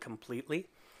away completely.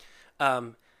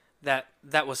 That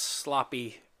was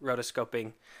sloppy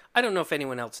rotoscoping. I don't know if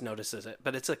anyone else notices it,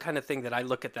 but it's the kind of thing that I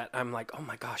look at that, I'm like, oh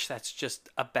my gosh, that's just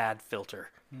a bad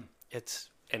filter. It's,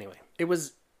 anyway. It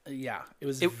was, it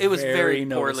was very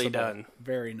poorly noticeable. done.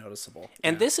 Very noticeable.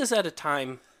 And this is at a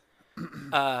time,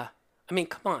 I mean,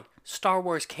 come on. Star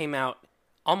Wars came out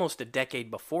almost a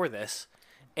decade before this,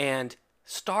 and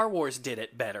Star Wars did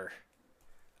it better.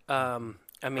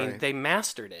 I mean, they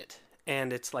mastered it,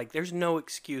 and it's like there's no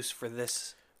excuse for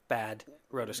this bad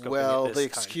rotoscoping. Well, at the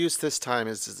this time. excuse this time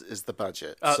is the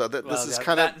budget. So this is yeah,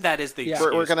 kind of that is the Yeah.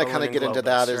 excuse. we're going to kind of Golden get into Globus,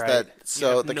 that. Is right? that so?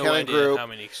 You have The no Cannon idea Group, how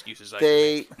many excuses I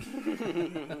they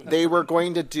can make. they were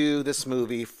going to do this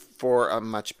movie for a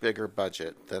much bigger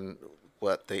budget than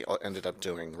what they ended up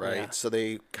doing, right? Yeah. So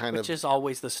they kind Which is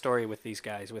always the story with these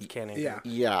guys with Cannon Group.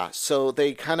 Yeah, so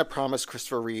they kind of promised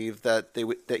Christopher Reeve that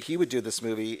that he would do this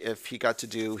movie if he got to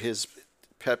do his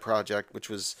pet project, which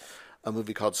was a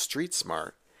movie called Street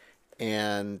Smart,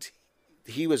 and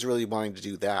he was really wanting to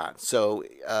do that. So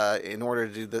in order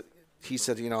to do he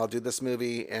said, I'll do this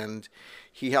movie, and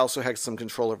he also had some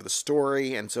control over the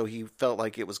story, and so he felt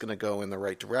like it was going to go in the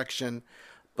right direction.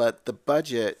 But the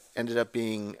budget ended up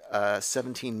being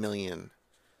 $17 million.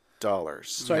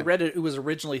 So I read it was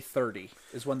originally 30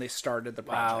 is when they started the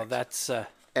project. Wow, that's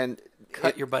and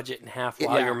cut your budget in half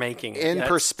while you're making it. In That's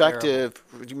perspective,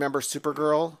 do you remember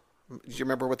Supergirl? Do you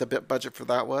remember what the budget for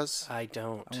that was? I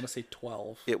don't. I want to say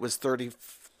 12. It was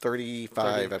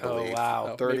 35, I believe. Oh,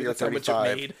 wow. 30 Maybe or that's how much it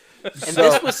 35. made. And So-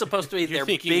 this was supposed to be You're their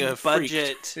thinking big of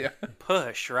Freaked. budget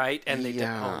push, right? And they did.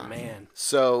 Yeah. Oh man.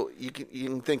 So you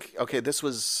can think, okay, this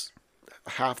was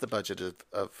half the budget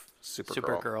of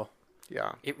Supergirl. Supergirl.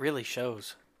 Yeah. It really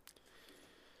shows.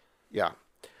 Yeah.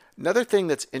 Another thing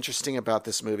that's interesting about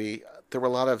this movie, there were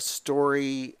a lot of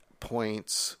story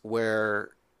points where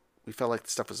we felt like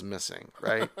stuff was missing,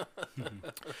 right?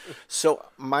 So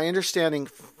my understanding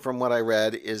from what I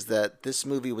read is that this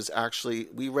movie was actually,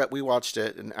 we watched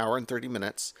it an hour and 30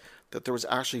 minutes, that there was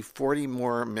actually 40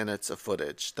 more minutes of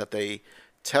footage that they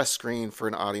test screened for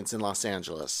an audience in Los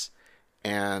Angeles.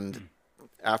 And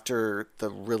after the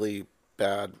really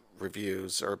bad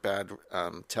reviews or bad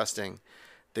testing,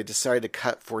 they decided to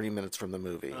cut 40 minutes from the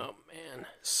movie. Oh man!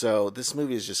 So this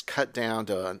movie is just cut down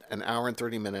to an hour and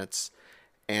 30 minutes,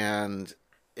 and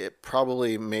it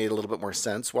probably made a little bit more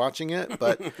sense watching it.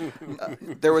 But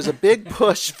there was a big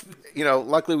push.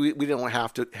 Luckily we didn't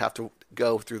have to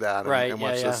go through that and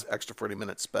watch those extra 40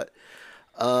 minutes. But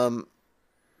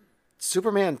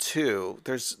Superman 2,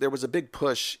 there was a big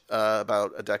push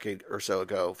about a decade or so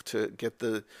ago to get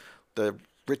the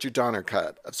Richard Donner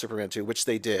cut of Superman 2, which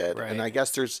they did. Right. And I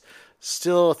guess there's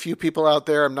still a few people out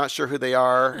there, I'm not sure who they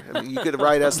are. I mean, you could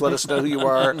write us, let us know who you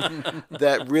are,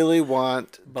 that really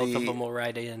want both of them will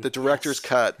write in. The director's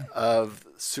cut of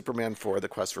Superman 4, The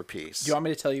Quest for Peace. Do you want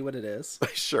me to tell you what it is?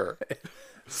 Sure.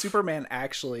 Superman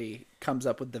actually comes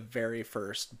up with the very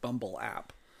first Bumble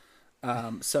app.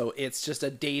 So it's just a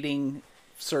dating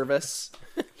service.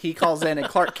 He calls in, and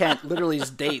Clark Kent literally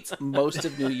just dates most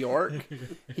of New York.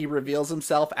 He reveals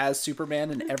himself as Superman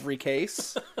in every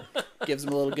case, gives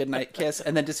him a little goodnight kiss,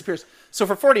 and then disappears. So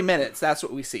for 40 minutes, that's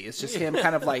what we see. It's just him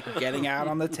kind of like getting out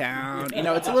on the town.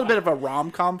 It's a little bit of a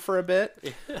rom-com for a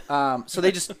bit. So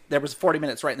there was 40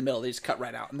 minutes right in the middle. They just cut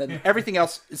right out. And then everything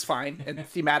else is fine, and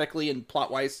thematically and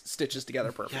plot-wise stitches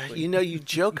together perfectly. Yeah, you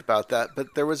joke about that,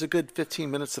 but there was a good 15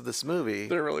 minutes of this movie.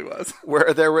 There really was.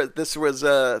 Where this was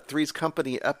a Three's Company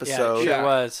episode. Yeah, it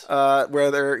was.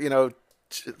 Where they're,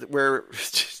 where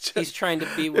he's trying to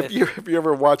be with. If you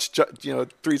ever watched,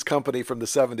 Three's Company from the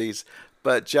 70s,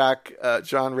 but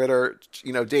John Ritter,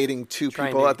 dating two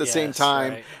people at the same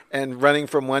time and running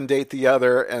from one date to the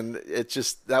other, and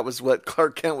that was what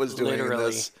Clark Kent was doing. Literally.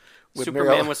 In this.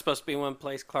 Superman was supposed to be one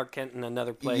place, Clark Kent in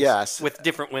another place. Yes, with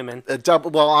different women. On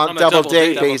double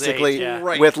date, basically,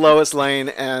 with Lois Lane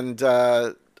and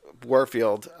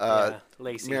Warfield,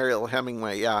 Lacey. Mariel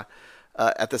Hemingway,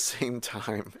 at the same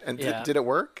time. And did it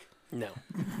work? No.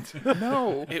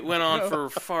 No. It went on for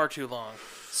far too long.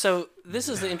 So this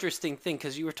is the interesting thing,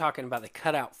 because you were talking about they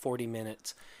cut out 40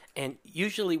 minutes. And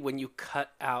usually when you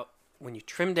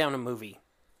trim down a movie,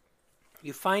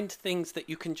 you find things that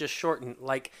you can just shorten,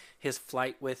 like his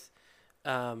flight with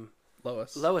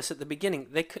Lois at the beginning.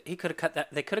 He could have cut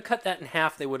that. They could have cut that in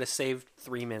half. They would have saved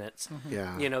 3 minutes.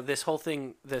 Mm-hmm. Yeah. This whole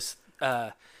thing,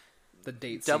 the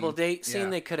date double date scene,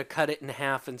 they could have cut it in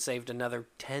half and saved another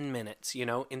 10 minutes.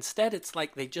 Instead, it's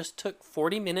like they just took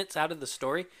 40 minutes out of the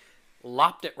story,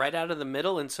 lopped it right out of the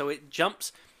middle, and so it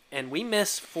jumps. And we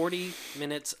miss 40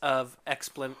 minutes of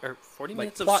 40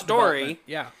 minutes of story.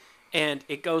 Yeah. And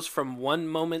it goes from one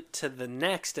moment to the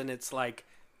next, and it's like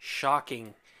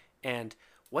shocking. And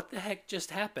what the heck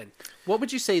just happened? What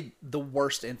would you say the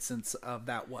worst instance of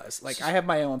that was? Like, I have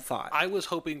my own thought. I was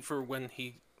hoping for when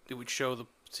it would show the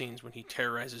scenes when he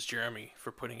terrorizes Jeremy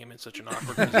for putting him in such an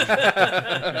awkward position.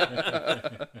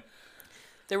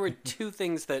 There were two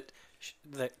things that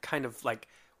kind of like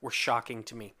were shocking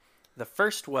to me. The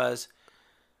first was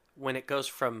when it goes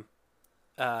from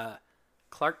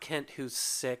Clark Kent, who's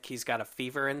sick, he's got a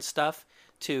fever and stuff,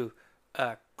 to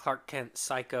Clark Kent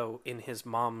psycho in his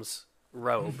mom's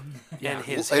robe. And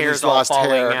his hair's all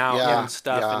falling out and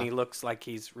stuff, and he looks like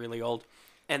he's really old.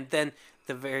 And then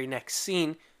the very next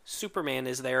scene, Superman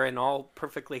is there and all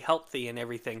perfectly healthy and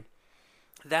everything.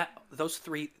 Those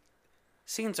three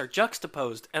scenes are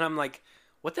juxtaposed, and I'm like,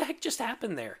 what the heck just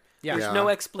happened there? Yeah. There's no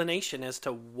explanation as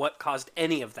to what caused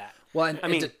any of that. Well,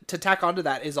 and to tack onto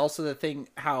that is also the thing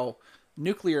how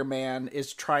Nuclear Man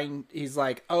is he's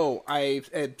like, oh, I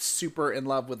am super in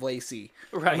love with Lacey.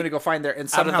 Right. I'm going to go find her. And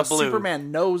somehow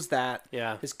Superman knows that,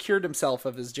 has cured himself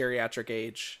of his geriatric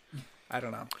age. I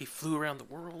don't know. He flew around the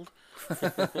world.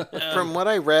 From what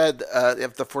I read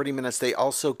of the 40 minutes, they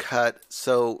also cut,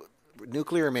 so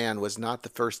Nuclear Man was not the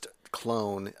first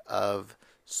clone of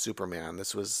Superman.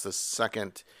 This was the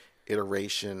second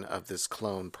iteration of this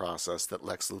clone process that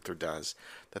Lex Luthor does.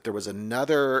 That there was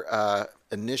another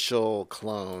initial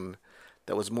clone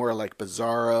that was more like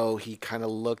Bizarro. He kind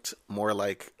of looked more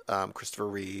like Christopher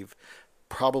Reeve.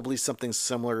 Probably something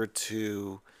similar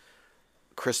to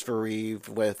Christopher Reeve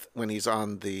when he's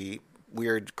on the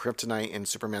weird kryptonite in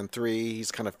Superman 3.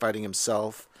 He's kind of fighting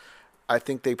himself. I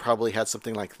think they probably had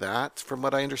something like that, from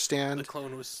what I understand. The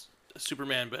clone was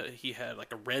Superman, but he had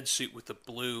like a red suit with a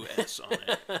blue S on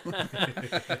it.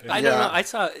 I don't know. I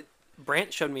saw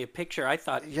Brant showed me a picture. I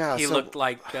thought he looked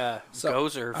like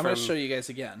Gozer. I'm going to show you guys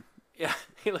again. Yeah,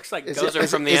 he looks like Gozer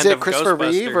from the end of Christopher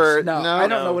Ghostbusters. Reeve or no, I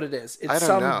don't know what it is. It's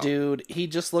some dude. He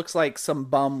just looks like some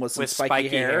bum with some spiky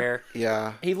hair.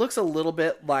 Yeah, he looks a little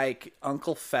bit like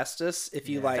Uncle Festus if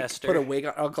you put a wig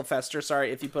on Uncle Fester.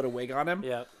 Sorry, if you put a wig on him.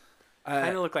 Yeah.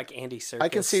 Kind of look like Andy Serkis. I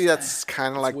can see that's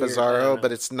kind of like weird. Bizarro,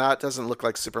 but it's not. Doesn't look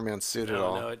like Superman's suit at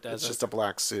all. No, it doesn't. It's just a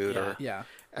black suit, yeah,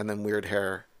 and then weird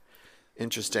hair.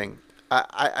 Interesting.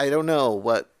 I don't know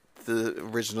what the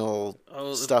original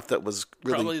stuff that was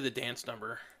really Probably the dance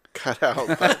number. cut out.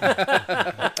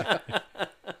 But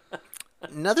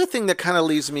another thing that kind of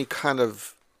leaves me kind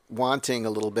of wanting a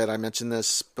little bit, I mentioned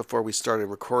this before we started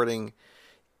recording,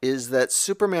 is that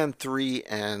Superman 3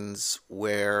 ends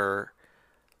where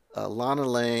Lana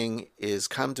Lang is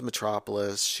come to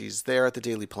Metropolis. She's there at the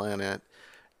Daily Planet,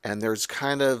 and you're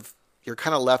kind of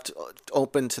left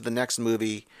open to the next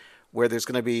movie where there's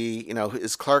going to be,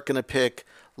 is Clark going to pick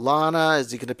Lana?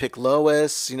 Is he going to pick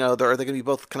Lois? Are they going to be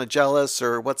both kind of jealous,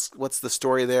 or what's the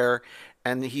story there?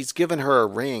 And he's given her a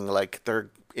ring, like they're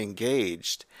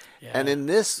engaged. Yeah. And in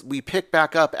this, we pick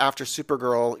back up after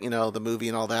Supergirl, the movie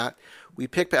and all that. We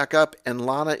pick back up, and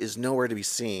Lana is nowhere to be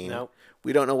seen. Nope.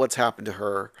 We don't know what's happened to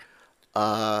her.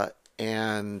 But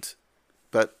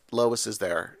Lois is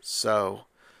there. So,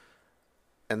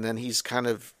 and then he's kind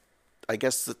of, I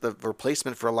guess the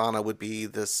replacement for Lana would be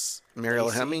this Mariel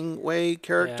Hemingway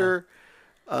character,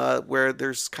 where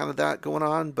there's kind of that going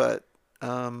on, but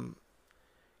I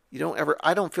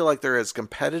don't feel like they're as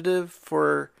competitive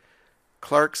for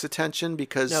Clark's attention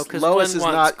because Lois is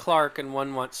one wants not Clark and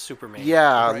one wants Superman.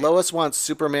 Yeah, right? Lois wants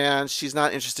Superman. She's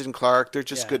not interested in Clark. They're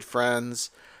just good friends.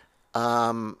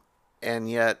 And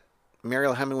yet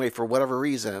Mariel Hemingway, for whatever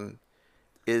reason,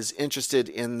 is interested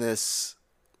in this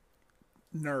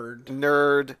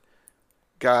nerd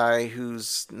guy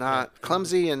who's not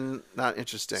clumsy and not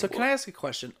interesting. So can I ask a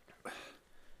question?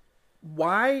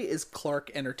 Why is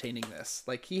Clark entertaining this?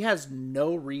 Like, he has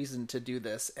no reason to do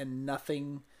this and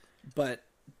nothing but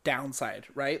downside,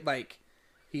 right? Like,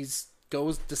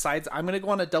 decides I'm going to go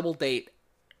on a double date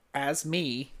as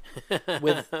me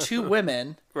with two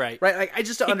women. Right. Like, I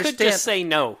just don't understand. He could just say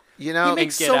no. He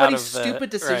makes so many stupid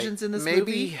decisions in this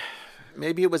movie.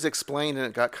 Maybe it was explained and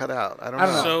it got cut out. I don't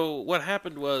know. So what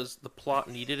happened was the plot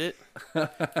needed it.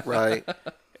 Right.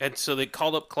 And so they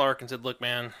called up Clark and said, "Look,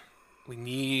 man, we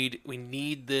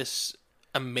need this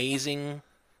amazing,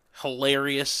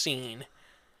 hilarious scene.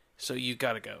 So you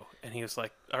got to go." And he was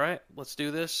like, "All right, let's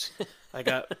do this." I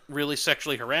got really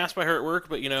sexually harassed by her at work,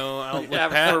 but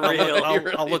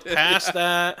I'll look past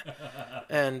that.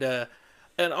 And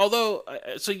although,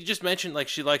 so you just mentioned like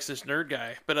she likes this nerd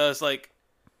guy, but I was like,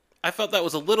 I felt that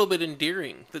was a little bit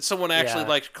endearing that someone actually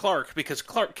liked Clark, because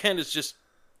Clark Kent is just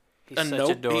He's such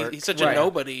a dork. He's such a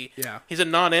nobody. Yeah. He's a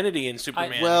non-entity in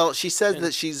Superman. Well, she said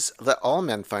that all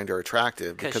men find her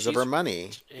attractive because of her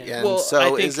money. Yeah. And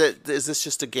so is this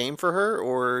just a game for her,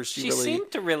 or is she really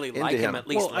seemed to really like him, at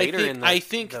least later in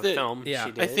the film. Yeah.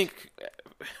 She did. I think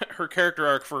her character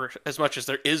arc, for as much as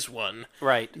there is one,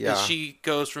 right? Yeah. Is she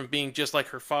goes from being just like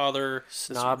her father,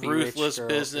 snobby, ruthless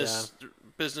rich girl,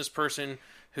 business person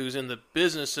who's in the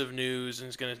business of news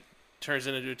and turns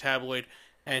it into a tabloid,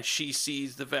 and she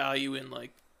sees the value in like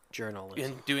journalism,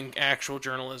 in doing actual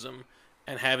journalism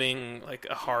and having like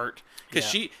a heart.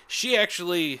 Because she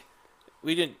actually,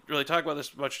 we didn't really talk about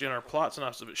this much in our plot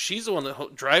synopsis, but she's the one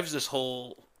that drives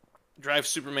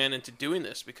Superman into doing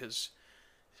this, because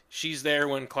she's there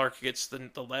when Clark gets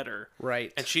the letter,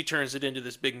 right? And she turns it into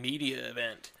this big media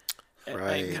event.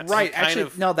 Right. Actually,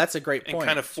 no, that's a great point. And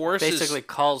kind of forces, basically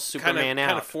calls Superman out.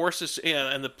 Kind of forces,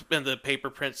 and the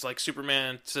paper prints like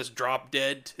Superman says "drop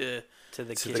dead" to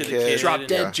the kid. Drop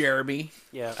dead, Jeremy.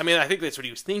 Yeah. I mean, I think that's what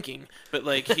he was thinking, but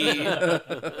like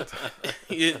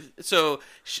so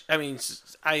I mean,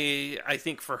 I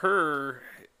think for her,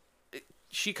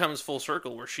 she comes full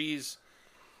circle where she's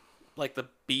like the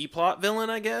B plot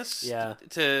villain, I guess. Yeah.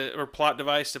 Or plot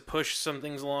device to push some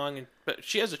things along, but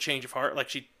she has a change of heart. Like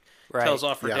she tells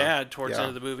off her dad towards the end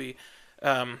of the movie.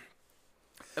 I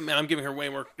mean, I'm giving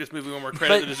her this movie way more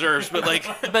credit than it deserves, but like,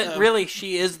 but really,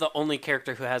 she is the only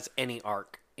character who has any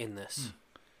arc in this.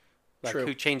 Like, True.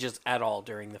 who changes at all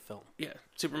during the film. Yeah,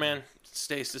 Superman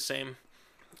stays the same.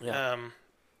 Yeah.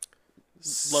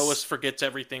 Lois forgets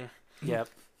everything. Yep.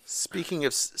 Speaking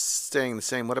of staying the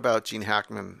same, what about Gene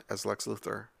Hackman as Lex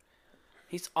Luthor?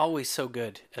 He's always so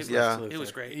good as Yeah. Lex Luthor. It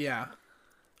was great. Yeah.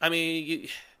 I mean,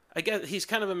 I guess he's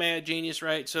kind of a mad genius,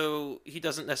 right? So he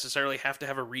doesn't necessarily have to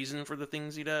have a reason for the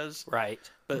things he does. Right.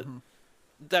 But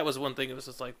that was one thing. It was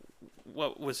just like,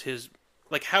 what was his...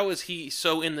 Like, how is he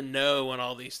so in the know on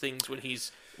all these things when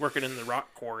he's working in the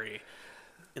rock quarry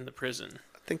in the prison?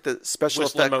 I think the special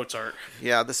Whistling effects... Mozart.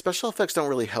 Yeah, the special effects don't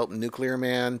really help Nuclear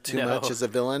Man too much as a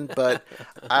villain, but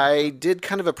I did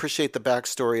kind of appreciate the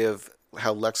backstory of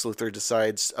how Lex Luthor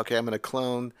decides, okay, I'm going to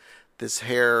clone this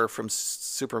hair from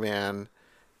Superman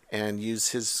and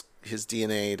use his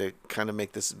DNA to kind of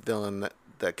make this villain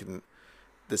that can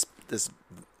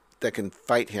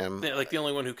fight him. Yeah, like the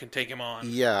only one who can take him on.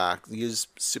 Yeah, use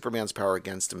Superman's power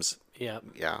against him.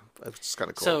 Yeah. it's kind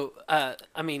of cool. So,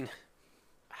 I mean,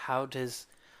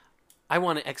 I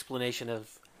want an explanation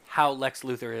of how Lex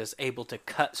Luthor is able to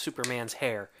cut Superman's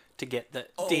hair to get the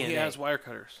DNA. He has wire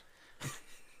cutters.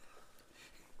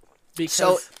 Because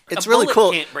So it's a really bullet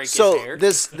cool. can't break his So hair.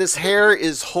 this hair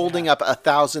is holding up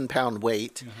 1,000-pound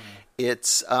weight.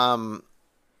 It's in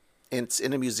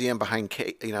a museum behind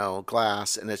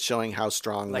glass, and it's showing how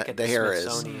strong Like at the the hair is.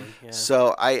 Smithsonian, yeah.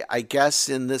 So I guess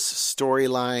in this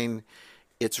storyline,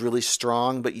 it's really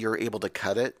strong, but you're able to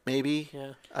cut it. Maybe.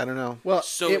 Yeah. I don't know. well,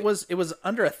 So- it was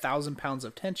under 1,000 pounds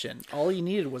of tension. All you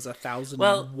needed was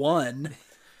 1,001.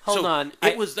 Hold on.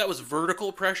 That was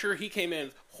vertical pressure. He came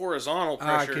in horizontal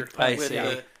pressure. good point. with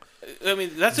I see. I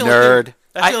mean, that's the Nerd. only thing,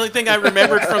 that's the only thing I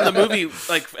remembered from the movie.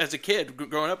 Like as a kid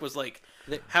growing up, was like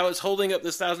how it's holding up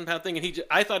this 1,000-pound thing, and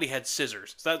I thought he had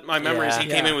scissors. So that my memory is he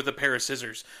came in with a pair of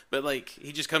scissors, but like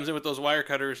he just comes in with those wire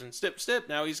cutters and snip.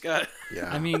 Now he's got.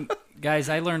 Yeah. I mean, guys,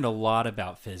 I learned a lot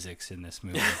about physics in this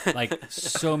movie. Like,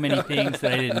 so many things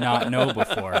that I did not know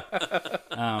before.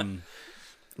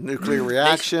 Nuclear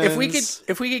reactions.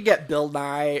 If we could get Bill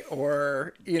Nye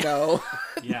or Yeah.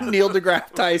 Neil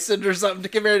deGrasse Tyson or something to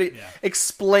come here to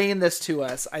explain this to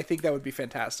us, I think that would be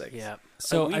fantastic. Yeah.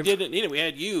 So we I've- didn't need it. We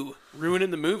had you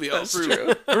ruining the movie all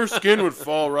through. Her skin would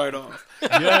fall right off.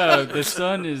 yeah, the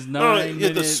sun is 9 the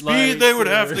minutes speed they would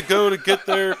have to go to get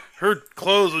there, her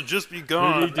clothes would just be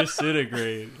gone.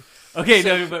 disintegrate. Okay,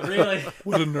 no, but really,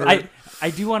 What a nerd. I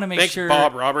do want to make Thanks, sure.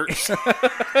 Bob Roberts.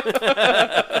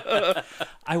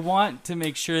 I want to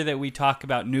make sure that we talk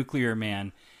about Nuclear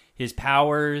Man, his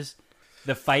powers,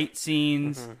 the fight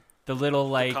scenes, the little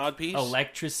like codpiece?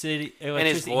 electricity,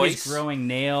 his voice. his growing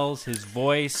nails, his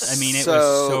voice. I mean, it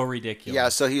was so ridiculous. Yeah,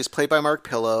 so he was played by Mark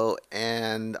Pillow,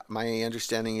 and my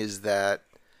understanding is that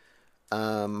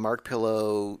Mark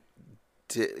Pillow,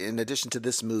 in addition to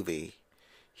this movie,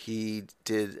 he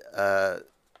did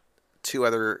 2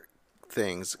 other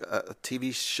things: a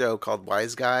TV show called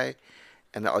Wise Guy,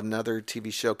 and another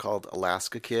TV show called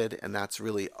Alaska Kid, and that's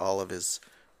really all of his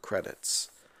credits.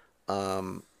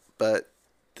 But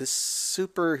this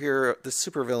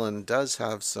supervillain does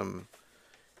have some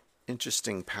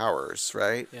interesting powers,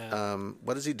 right? Yeah.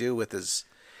 What does he do with his?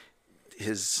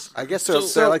 I guess So-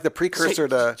 they're like the precursor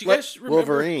to do you guys remember-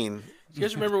 Wolverine. Do you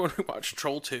guys remember when we watched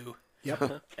Troll 2?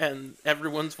 Yep. And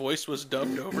everyone's voice was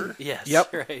dubbed over? Yes.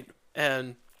 Yep. Right.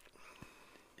 And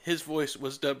his voice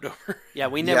was dubbed over. Yeah,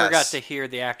 we never got Yes. to hear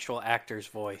the actual actor's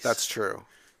voice. That's true.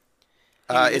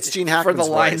 It's Gene For Hackman's the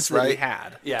lines voice, that right? he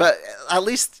had. Yeah. But at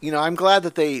least, I'm glad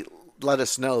that they let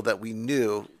us know that we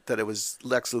knew that it was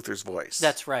Lex Luthor's voice.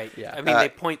 That's right. Yeah. I mean, they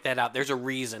point that out. There's a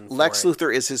reason for Lex it.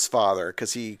 Luthor is his father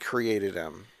because he created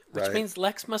him. Which right? means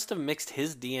Lex must have mixed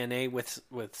his DNA with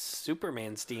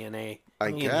Superman's DNA. I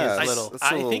in guess. his little. That's a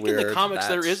I little think in the weird. comics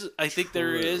there That's is. I think there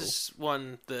true. is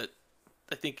one that.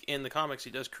 I think in the comics he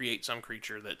does create some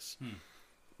creature that's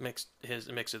mixed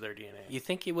a mix of their DNA. You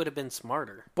think he would have been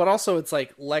smarter? But also, it's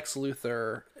like Lex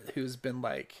Luthor, who's been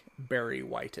like Barry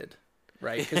Whited,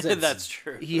 right? 'Cause it's- That's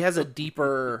true. He has a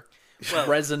deeper,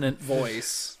 resonant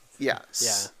voice. Yes.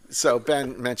 Yeah. So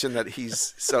Ben mentioned that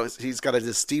he's got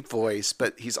this deep voice,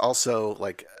 but he's also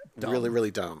like really,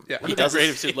 really dumb. Yeah. He The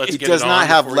creative said, "Let's he get does it not on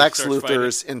have before he Lex starts fighting."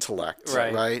 Luthor's intellect,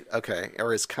 Right. right? Okay,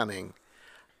 or his cunning.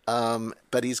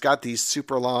 But he's got these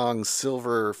super long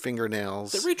silver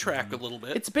fingernails. They retract a little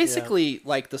bit. It's basically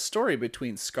like the story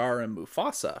between Scar and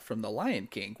Mufasa from The Lion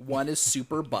King. One is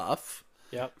super buff,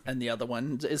 Yep. and the other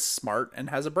one is smart and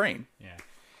has a brain. Yeah.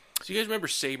 So you guys remember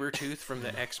Sabretooth from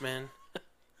the X-Men?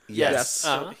 Yes.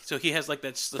 So he has like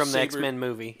that's From the X-Men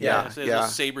movie. Yeah. So he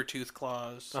has those Sabretooth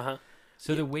claws. Uh-huh.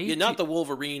 So the way Not the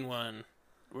Wolverine one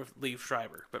with Liev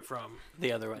Schreiber, but from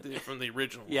The other one. from the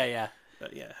original. Yeah, yeah.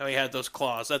 Yeah, how he had those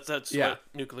claws. That's Yeah. what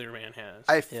Nuclear Man has.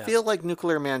 I feel like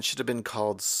Nuclear Man should have been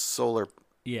called Solar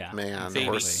yeah. Man Baby.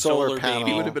 or Solar Solar Panel.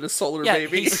 Baby. He would have been a solar Yeah,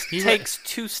 baby. he takes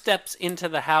 2 steps into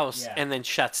the house Yeah. and then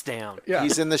shuts down. Yeah.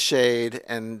 He's in the shade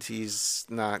and he's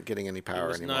not getting any He power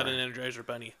was anymore. not an Energizer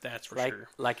Bunny, that's for Like sure.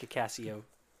 like a Casio.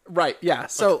 Right, yeah.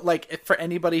 So, like, for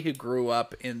anybody who grew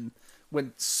up in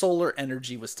when solar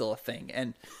energy was still a thing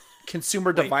and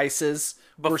consumer devices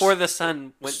were Before the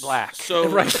sun went black. So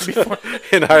right before,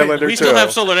 in Highlander we 2. still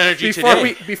have solar energy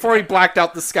today. before we blacked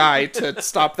out the sky to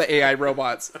stop the AI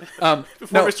robots. Before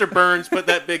No, Mr. Burns put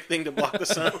that big thing to block the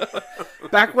sun.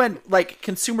 back when like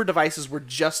consumer devices were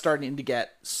just starting to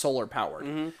get solar powered.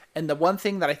 Mm-hmm. And the one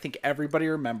thing that I think everybody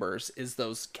remembers is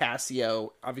those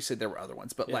Casio, obviously there were other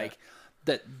ones, but like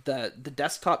the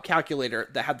desktop calculator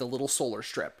that had the little solar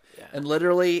strip. And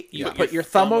literally you put your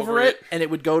thumb over it and it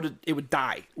would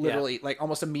die literally like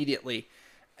almost immediately.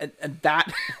 And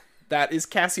that That is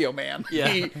Cassio Man. Yeah.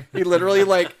 He literally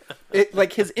like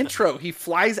his intro. He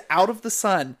flies out of the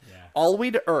sun all the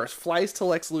way to Earth, flies to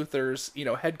Lex Luthor's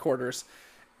headquarters,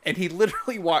 and he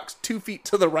literally walks 2 feet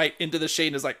to the right into the shade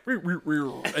and is like,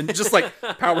 and just like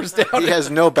powers down. He has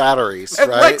no batteries, And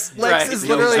right? Lex is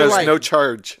literally There's like, no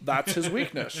charge. that's his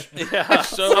weakness.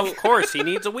 So Of course, he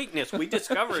needs a weakness. We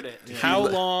discovered it. how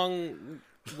long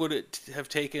would it have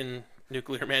taken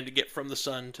Nuclear Man to get from the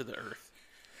sun to the Earth?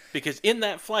 Because in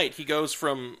that flight, he goes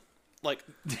from like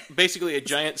basically a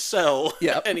giant cell,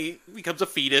 Yep. and he becomes a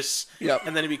fetus, Yep.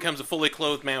 and then he becomes a fully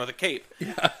clothed man with a cape.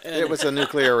 It was a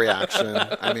nuclear reaction.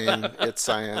 I mean, it's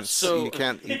science. So you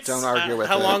don't argue with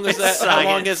How it. long is that?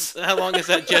 Science. How long is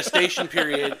that gestation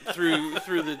period through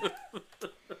the?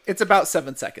 It's about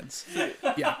 7 seconds.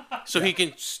 Yeah. So he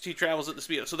travels at the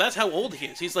speed. So that's how old he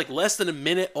is. He's like less than a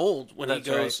minute old when That's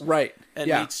he goes Right. and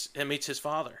Yeah. meets his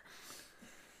father.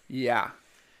 Yeah.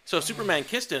 So if Superman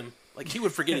kissed him, like he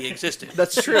would forget he existed.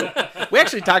 That's true. We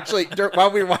actually talked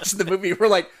while we were watching the movie. We're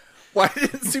like, why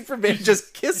didn't Superman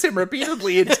just kiss him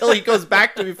repeatedly until he goes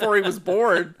back to before he was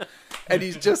born? And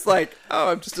he's just like, oh,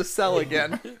 I'm just a cell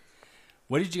again.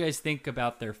 What did you guys think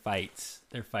about their fight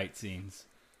scenes?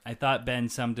 I thought Ben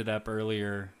summed it up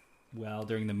earlier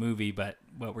during the movie, but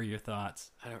what were your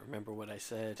thoughts? I don't remember what I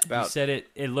said. You said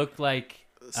it looked like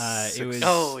it was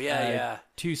yeah.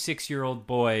 2 6-year-old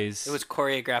boys. It was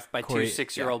choreographed by two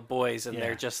 6-year-old boys, and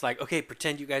they're just like, okay,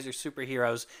 pretend you guys are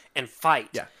superheroes and fight.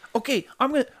 Yeah. Okay,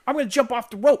 I'm gonna jump off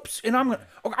the ropes and I'm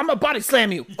gonna body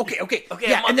slam you. Okay.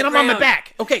 Yeah, I'm on and then the I'm on my ground.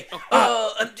 back. Okay.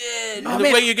 Oh, I'm dead. And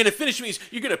the way you're gonna finish me is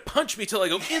you're gonna punch me till I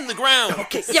go in the ground.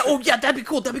 Okay. Yeah. Oh, yeah. That'd be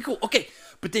cool. Okay.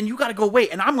 But then you gotta go away,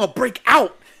 and I'm gonna break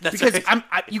out because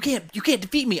right. you can't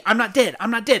defeat me. I'm not dead.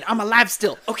 I'm alive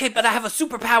still. Okay, but I have a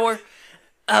superpower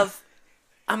of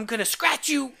I'm gonna scratch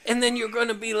you, and then you're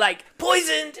gonna be like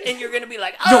poisoned, and you're gonna be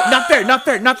like, No, "Ah!"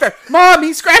 not fair. Mom,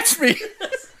 he scratched me.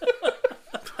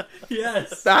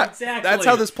 yes, That's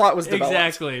how this plot was developed.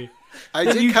 Exactly. I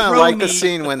did You kind of throw like the me-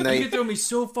 scene when You they. could throw me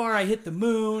so far, I hit the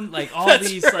moon. Like all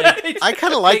these, like I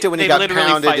kind of liked it when he they got literally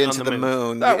pounded fight on into the the moon.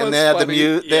 moon, That was and they had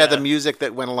funny. they had the music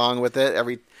that went along with it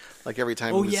every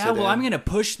time. oh he was yeah, hit well in. I'm gonna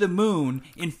push the moon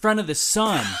in front of the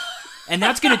sun, and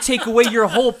that's gonna take away your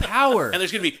whole power. And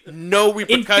there's gonna be no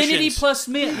repercussions. Infinity plus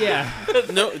yeah.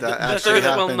 No, That that's actually Earth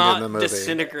will happened in the not movie.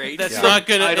 disintegrate. That's from not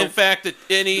gonna tidal- affect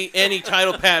any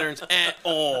tidal patterns at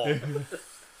all.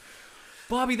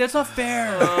 Bobby, that's not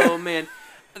fair. Oh man,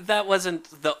 that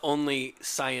wasn't the only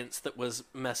science that was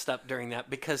messed up during that,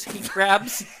 because he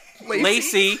grabs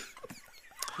Lacey.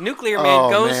 Nuclear Man Oh,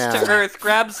 goes man. to Earth,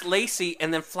 grabs Lacey,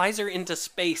 and then flies her into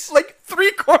space. Like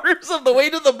 3/4 of the way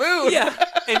to the moon. Yeah,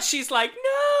 and she's like,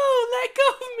 "No, let go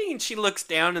of me!" And she looks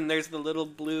down, and there's the little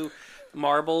blue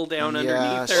marble down Yeah,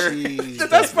 underneath her. she's The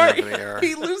best part, definitely there.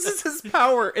 he loses his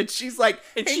power, and she's like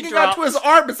And she hanging onto drops. his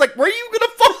arm. It's like, where are you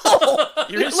gonna fall?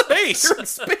 You're in space. You're in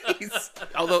space.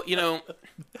 Although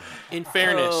in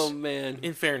fairness, Oh man,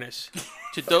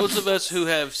 to those of us who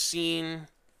have seen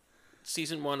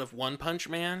season 1 of One Punch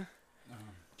Man, do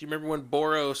you remember when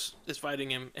Boros is fighting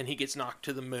him and he gets knocked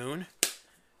to the moon?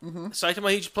 Mm-hmm.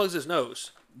 Saitama, he just plugs his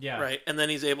nose, Yeah. right, and then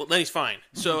he's fine.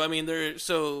 So I mean, there's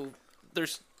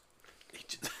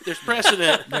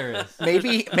precedent. There is.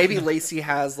 Maybe Lacey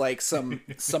has like some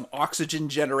oxygen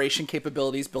generation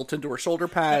capabilities built into her shoulder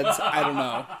pads. I don't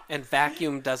know. and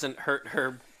vacuum doesn't hurt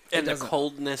her in the doesn't.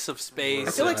 coldness of space.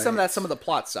 I feel like some of the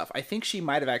plot stuff. I think she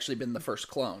might have actually been the first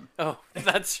clone. Oh,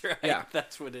 that's right. Yeah.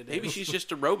 That's what it is. Maybe she's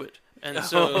just a robot, and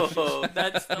so Oh,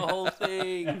 that's the whole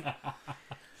thing.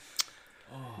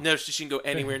 no, she can go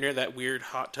anywhere near that weird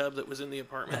hot tub that was in the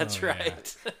apartment. That's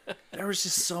right. There was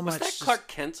just so Was much. that Clark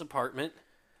Kent's apartment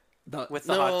The- with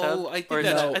the hot tub? No, I think Or is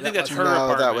that's that- I think that's her No,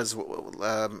 apartment. that was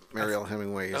Mariel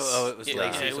Hemingway's. Oh, it was Yeah,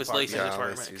 Lacey's it was apartment. Lacey's Yeah,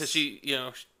 apartment Lacey's.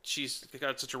 because she's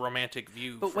got such a romantic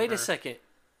view. But from wait her. a second.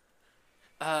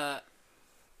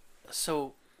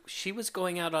 So she was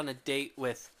going out on a date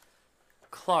with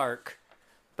Clark,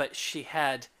 but she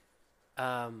had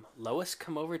Lois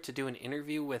come over to do an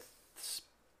interview with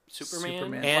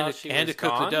Superman, while and she and was to cook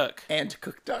gone? the duck. and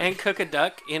cook duck. and cook a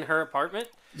duck in her apartment.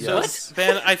 Yes.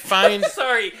 Ben, I find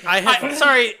Sorry, have-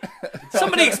 sorry.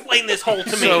 Somebody explain this whole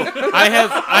to me. so I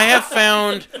have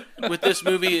found with this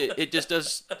movie it just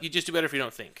does you just do better if you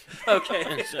don't think. Okay.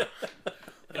 And so,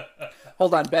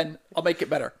 Hold on, Ben. I'll make it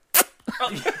better.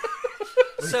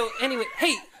 So anyway,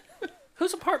 hey,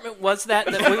 whose apartment was that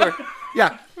we were?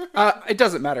 Yeah. It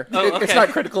doesn't matter. It's okay. not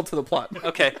critical to the plot.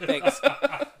 Okay, thanks.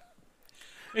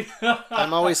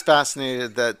 I'm always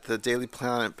fascinated that the Daily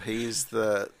Planet pays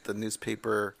the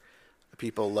newspaper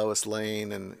people, Lois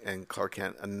Lane and Clark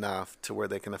Kent, enough to where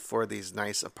they can afford these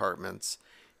nice apartments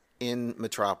in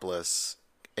Metropolis,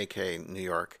 aka New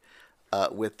York,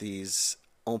 with these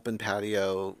open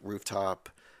patio, rooftop,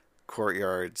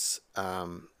 courtyards.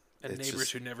 And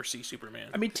neighbors who never see Superman.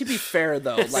 I mean, to be fair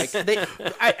though, like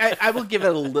I will give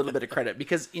it a little bit of credit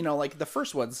because like the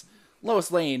first ones,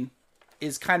 Lois Lane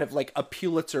is kind of like a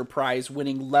Pulitzer Prize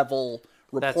winning level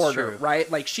reporter, right?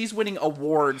 Like she's winning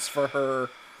awards for her,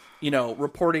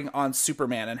 reporting on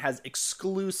Superman and has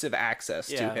exclusive access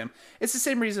to him. It's the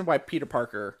same reason why Peter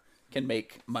Parker can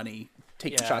make money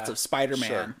taking shots of Spider-Man.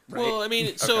 Sure. Right? Well, I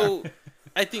mean, so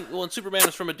I think and Superman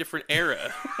is from a different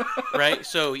era, right?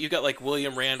 So you've got like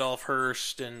William Randolph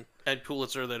Hearst and Ed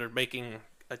Pulitzer that are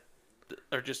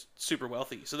are just super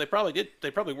wealthy. So they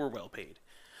probably were well paid.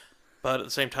 But at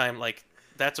the same time, like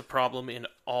that's a problem in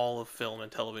all of film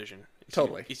and television.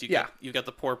 Totally. You got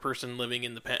the poor person living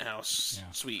in the penthouse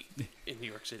suite in New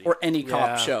York City. Or any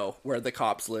cop show where the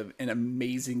cops live in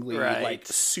amazingly like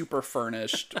super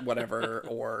furnished whatever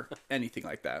or anything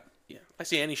like that. Yeah. I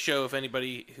see any show of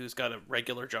anybody who's got a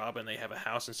regular job and they have a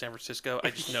house in San Francisco,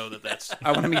 I just know that's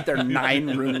I want to meet their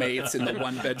 9 roommates in the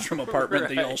 1-bedroom apartment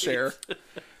they all share.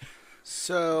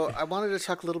 So I wanted to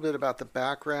talk a little bit about the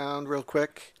background real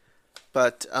quick,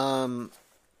 but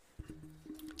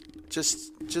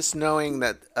just knowing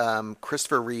that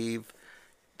Christopher Reeve,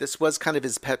 this was kind of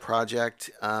his pet project.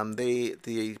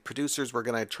 The producers were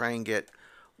going to try and get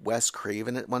Wes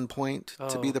Craven at one point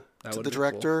to be the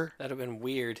director. Cool. That'd have been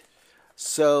weird.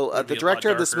 So the director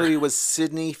of this movie was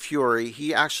Sidney Furie.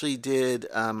 He actually did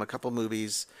a couple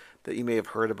movies that you may have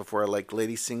heard of before, like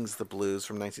Lady Sings the Blues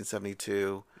from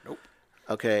 1972. Nope.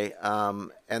 Okay,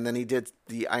 and then he did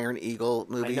the Iron Eagle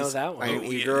movies. I know that one. Iron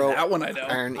Eagle. That one I know.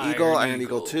 Iron Eagle, Iron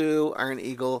Eagle 2, Iron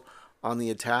Eagle on the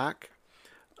Attack.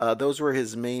 Those were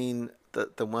his main,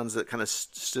 the ones that kind of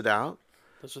stood out.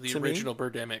 Those are the original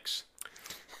Birdemics.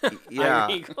 Yeah,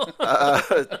 Iron Eagle.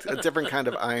 a different kind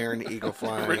of Iron Eagle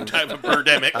flying. Different type of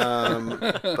Birdemic.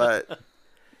 But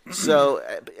so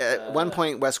at one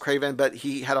point, Wes Craven, but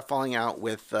he had a falling out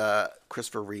with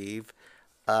Christopher Reeve.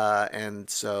 And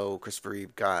so Christopher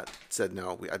Reeve said,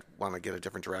 no, I want to get a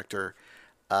different director.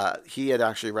 He had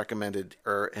actually recommended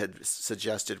or had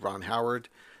suggested Ron Howard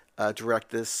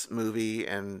direct this movie,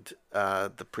 and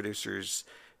the producers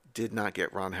did not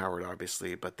get Ron Howard,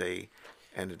 obviously, but they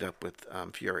ended up with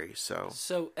Fury.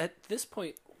 So at this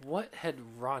point, what had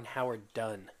Ron Howard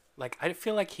done? Like, I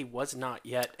feel like he was not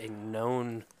yet a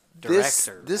known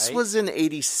director. This right? was in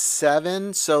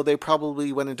 87, so they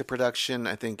probably went into production,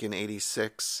 I think, in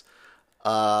 86.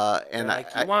 And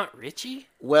you want Richie?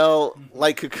 Well,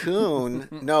 like Cocoon.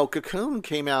 No, Cocoon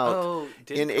came out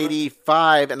in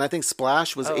 85, and I think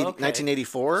Splash was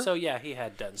 1984. So yeah, he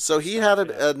had done. So he had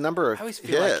a number of I always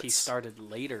feel hits. like he started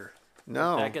later.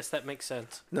 No, I guess that makes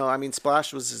sense. No, I mean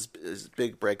Splash was his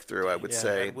big breakthrough, I would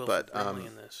say. But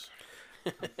in this.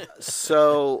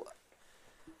 So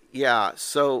yeah,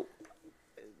 so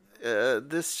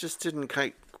this just didn't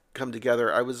quite come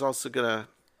together. I was also gonna.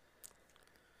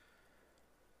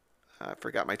 I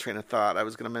forgot my train of thought. I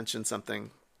was going to mention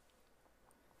something.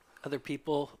 Other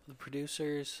people, the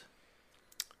producers.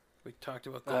 We talked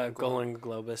about Golan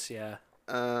Globus, yeah.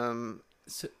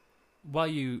 So, while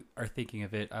you are thinking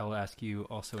of it, I'll ask you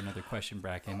also another question,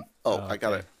 Bracken. I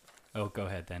got it. Oh, go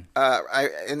ahead then.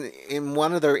 In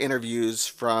one of their interviews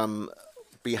from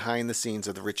behind the scenes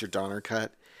of the Richard Donner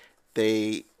cut,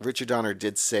 Richard Donner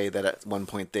did say that at one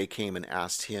point they came and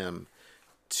asked him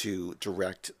to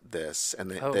direct this, and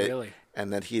really?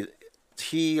 And that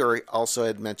he or also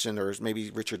had mentioned, or maybe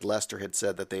Richard Lester had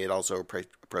said that they had also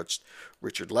approached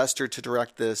Richard Lester to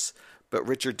direct this, but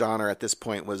Richard Donner at this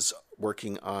point was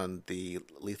working on the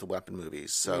Lethal Weapon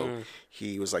movies, so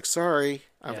he was like, "Sorry,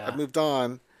 I've moved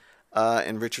on."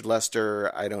 And Richard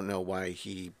Lester, I don't know why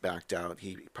he backed out.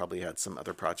 He probably had some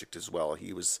other project as well.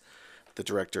 He was the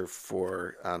director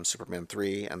for Superman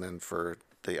 3, and then for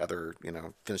the other,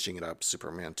 finishing it up,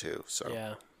 Superman 2. So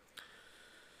yeah.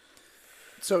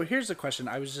 So here's a question.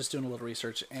 I was just doing a little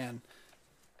research, and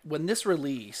when this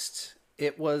released,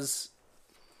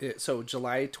 so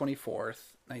July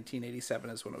 24th,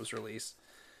 1987 is when it was released.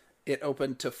 It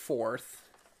opened to 4th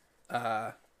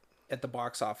at the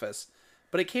box office,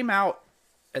 but it came out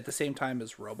at the same time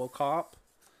as RoboCop.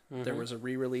 Mm-hmm. There was a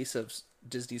re-release of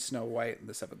Disney's Snow White and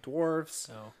the Seven Dwarfs,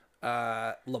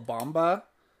 La Bamba,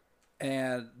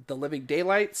 and The Living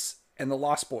Daylights, and The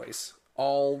Lost Boys,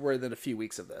 all were within a few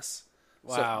weeks of this.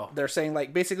 Wow. So they're saying,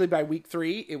 like, basically by week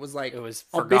 3, it was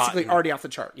forgotten. basically already off the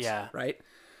charts. Yeah. Right?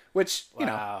 Which,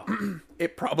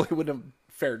 it probably wouldn't have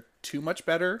fared too much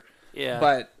better. Yeah.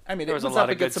 But I mean, There it was was a lot up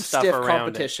of against good some stuff stiff around it.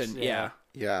 competition. Yeah.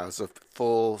 Yeah, it was a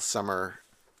full summer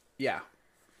Yeah.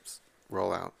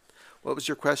 rollout. What was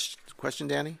your question,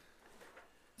 Danny?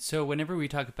 So whenever we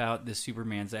talk about the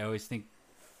Supermans, I always think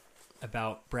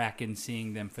about Bracken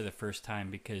seeing them for the first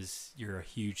time because you're a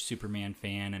huge Superman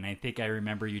fan, and I think I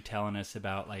remember you telling us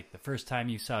about like the first time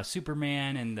you saw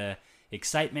Superman and the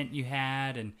excitement you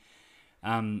had,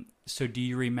 and so do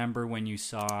you remember when you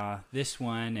saw this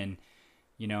one and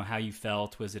how you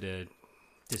felt? Was it a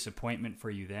disappointment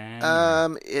for you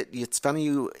then? It's funny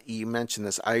you mentioned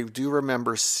this. I do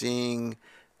remember seeing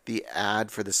the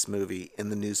ad for this movie in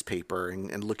the newspaper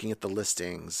and looking at the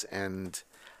listings, and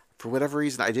for whatever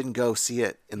reason I didn't go see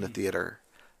it in the theater.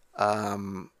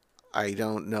 I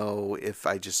don't know if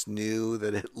I just knew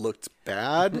that it looked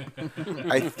bad.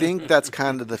 I think that's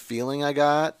kind of the feeling I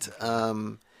got.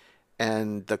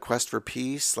 And the quest for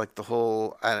peace, like the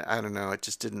whole, I don't know, it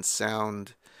just didn't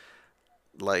sound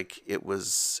like it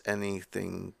was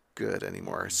anything good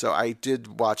anymore. So I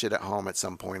did watch it at home at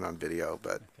some point on video,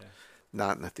 but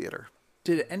not in the theater.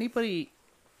 Did anybody...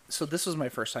 So this was my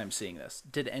first time seeing this.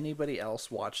 Did anybody else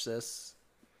watch this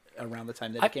around the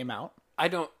time that it came out? I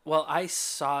don't. Well, I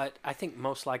saw it. I think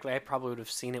most likely I probably would have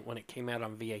seen it when it came out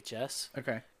on VHS.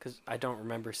 Okay. Because I don't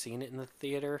remember seeing it in the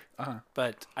theater. Uh-huh.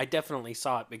 But I definitely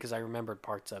saw it because I remembered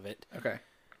parts of it. Okay.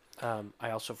 I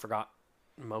also forgot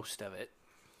most of it.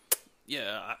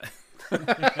 Yeah.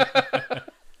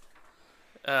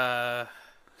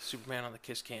 Superman on the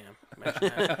kiss cam. Imagine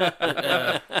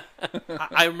that.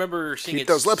 I remember seeing Keep it.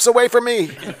 those lips away from me.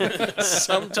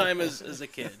 Sometime as a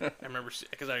kid, I remember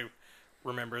because I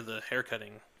remember the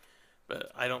haircutting,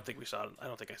 but I don't think we saw it. I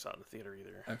don't think I saw it in the theater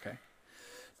either. Okay.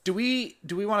 Do we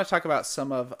want to talk about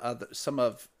some of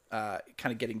kind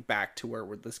of getting back to where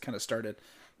this kind of started?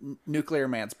 Nuclear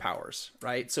Man's powers,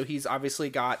 right? So he's obviously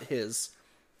got his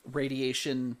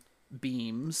radiation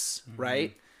beams,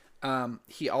 right?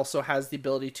 He also has the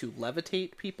ability to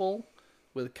levitate people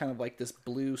with kind of like this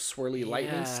blue swirly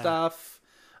lightning stuff.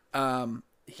 And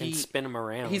spin him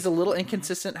around. He's a little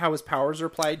inconsistent how his powers are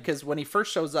applied, because when he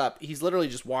first shows up, he's literally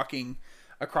just walking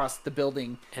across the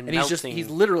building and he's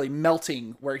literally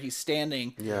melting where he's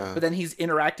standing. Yeah. But then he's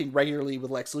interacting regularly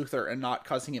with Lex Luthor and not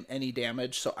causing him any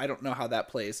damage. So I don't know how that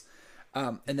plays.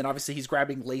 And then obviously he's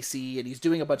grabbing Lacey and he's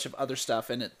doing a bunch of other stuff,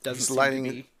 and it doesn't seem lighting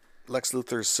to be... Lex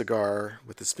Luthor's cigar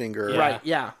with his finger. Yeah. Right,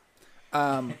 yeah.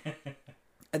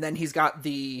 And then he's got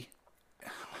the...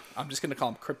 I'm just going to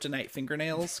call them kryptonite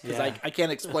fingernails, because I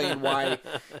can't explain why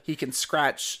he can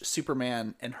scratch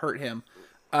Superman and hurt him.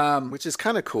 Which is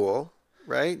kind of cool,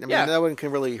 right? I mean, that one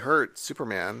can really hurt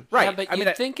Superman. Right. Yeah, but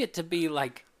you'd think it to be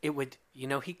like it would.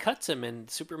 He cuts him and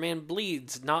Superman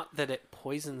bleeds. Not that it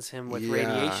poisons him with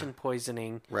radiation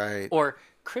poisoning, right? Or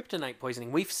kryptonite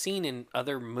poisoning. We've seen in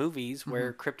other movies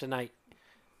where kryptonite,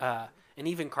 and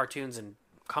even cartoons and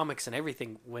comics and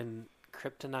everything, when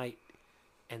kryptonite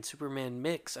and Superman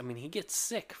mix, I mean, he gets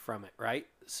sick from it, right?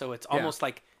 So it's almost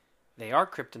like they are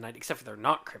kryptonite, except for they're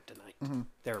not kryptonite.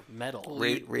 They're metal. Well,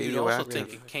 you'd also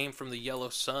think it came from the yellow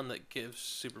sun that gives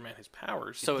Superman his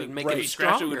powers. So it'd make if him he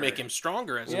scratched stronger. it would make him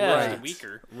stronger as opposed to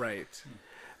weaker. Right.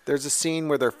 There's a scene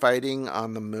where they're fighting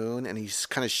on the moon, and he's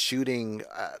kind of shooting.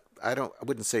 I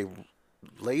wouldn't say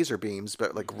laser beams,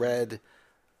 but like red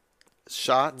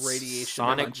shots, Radiation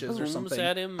Sonic punches or booms something.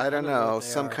 at him. I don't know, what they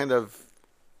some are. kind of.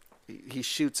 He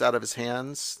shoots out of his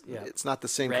hands. Yeah. It's not the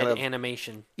same red kind of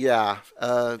animation.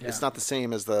 It's not the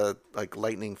same as the like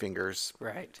lightning fingers,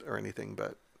 Right. or anything.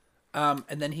 But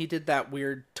And then he did that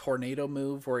weird tornado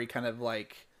move where he kind of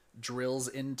like drills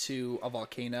into a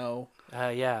volcano.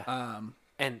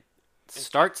 And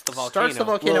starts the volcano.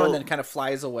 Well- and then kind of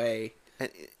flies away.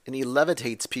 and he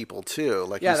levitates people too.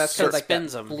 Like Yeah, he that's kind of sort- like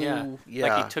spins that him. blue,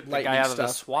 Like he took the guy lightning out of the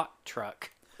stuff. SWAT truck.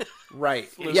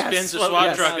 Right. Spins the Well, SWAT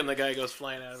yes. truck and the guy goes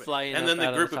flying out of it. Flying and up then the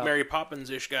out of group the of top. Mary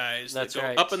Poppins-ish guys That's that go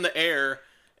right. up in the air,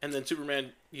 and then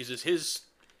Superman uses his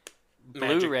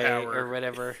magic Blu-ray power, or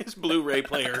whatever. his Blu-ray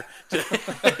player.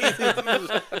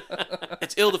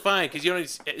 It's ill-defined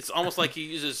because it's almost like he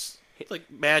uses like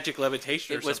magic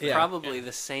levitation. It or was something. probably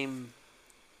the same.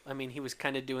 I mean, he was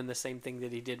kind of doing the same thing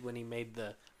that he did when he made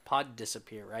the pod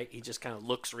disappear, right? He just kind of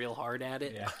looks real hard at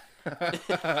it. Yeah.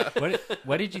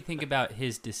 What did you think about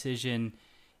his decision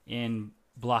in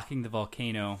blocking the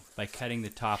volcano by cutting the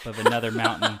top of another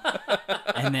mountain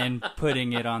and then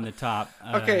putting it on the top?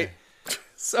 Okay.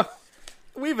 So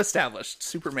we've established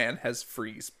Superman has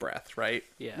freeze breath, right?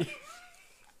 Yeah.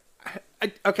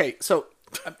 Okay, so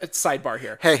sidebar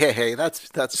here. Hey, that's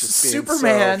just being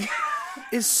Superman so...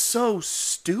 is so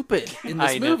stupid in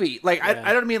this I know. movie. Like, Yeah.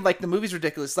 I don't mean like the movie's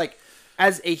ridiculous. Like,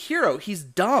 as a hero, he's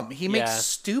dumb. He makes Yeah.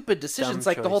 stupid decisions.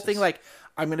 Dumb Like the whole thing, choices. like,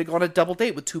 I'm going to go on a double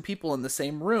date with 2 people in the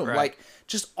same room. Right. Like,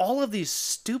 just all of these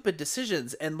stupid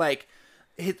decisions. And, like,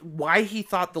 why he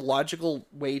thought the logical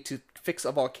way to fix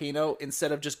a volcano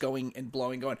instead of just going and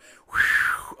blowing, going,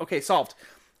 whew, okay, solved.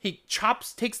 He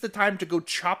takes the time to go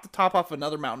chop the top off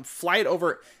another mountain, fly it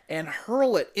over, and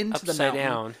hurl it into the Upside mountain.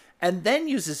 down. And then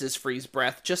uses his freeze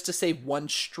breath just to save one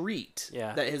street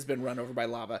Yeah. that has been run over by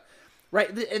lava. Right,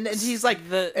 and he's like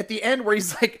The- at the end where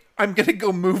he's like, "I'm gonna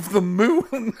go move the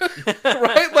moon,"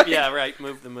 right? Like, Yeah, right.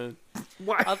 Move the moon.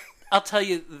 why? I'll tell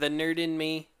you, the nerd in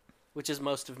me, which is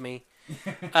most of me,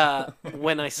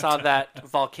 when I saw that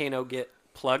volcano get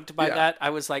plugged by Yeah. that, I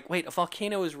was like, wait, a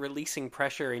volcano is releasing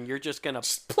pressure and you're just going to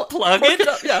plug plug it it?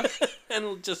 up, yeah.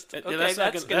 And just, okay, Yeah,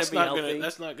 that's going to be healthy.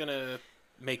 That's not gonna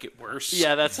make it worse.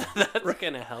 Yeah, that's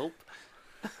going to help.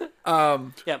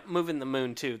 Yeah, moving the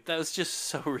moon, too. That was just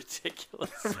so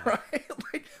ridiculous. Right?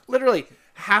 Like literally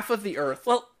half of the Earth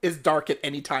is dark at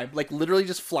any time. Like literally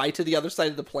just fly to the other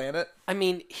side of the planet. I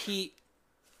mean,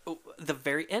 the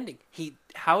very ending,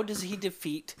 how does he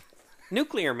defeat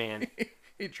Nuclear Man?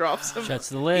 He drops him. Shuts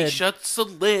the He lid. shuts the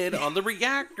lid on the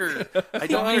reactor. I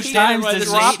don't understand understand why why this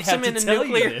this. Nate Drops have him to in a tell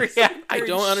you nuclear this? reactor. I and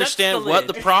don't shuts understand the what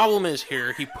the lid. problem is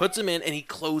here. He puts him in and he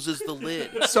closes the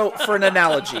lid. So for an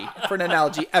analogy,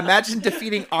 imagine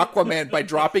defeating Aquaman by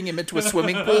dropping him into a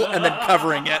swimming pool and then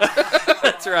covering it.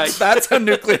 That's right. That's how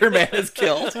Nuclear Man is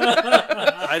killed.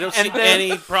 I don't see And then-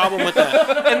 any problem with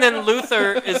that. And then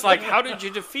Luther is like, how did you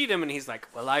defeat him? And he's like,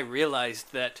 well, I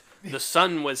realized that the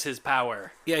sun was his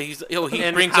power. Yeah, he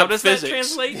And brings how up does physics. that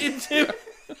translate into?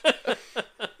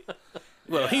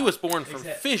 Well, he was born from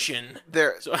fission.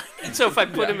 There, So if I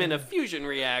put him in a fusion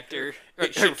reactor, or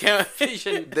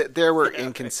fission, there were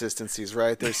inconsistencies,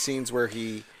 right? There's scenes where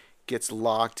he gets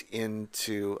locked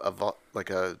into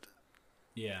an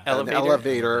Yeah.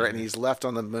 elevator, and he's left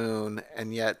on the moon,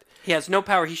 and yet he has no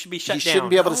power. He should be shut he down. shouldn't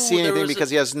be able to No, see there anything was because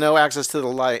he has no access to the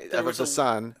light there of was the a-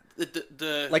 sun.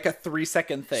 The Like a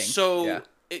 3-second thing. so Yeah.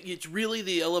 it's really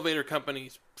the elevator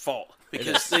company's fault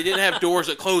because they didn't have doors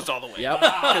that closed all the way. Yep.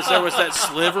 Because there was that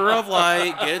sliver of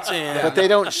light gets in. But they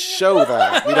don't show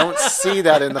that. We don't see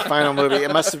that in the final movie.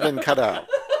 It must have been cut out.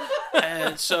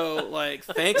 And so, like,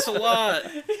 thanks a lot.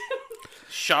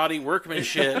 Shoddy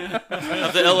workmanship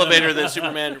of the elevator that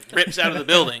Superman rips out of the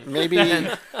building. Maybe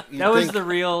That was the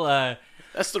real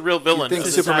That's the real villain. I think of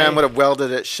this. Superman would have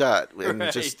welded it shut and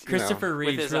Right. just Christopher With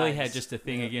Reeves his really eyes. had just a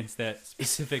thing against that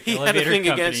specific He had a elevator thing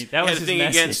company. against. That he was had a his thing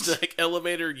message. against like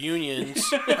elevator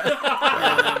unions.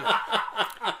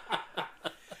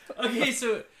 Okay,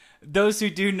 so those who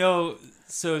do know,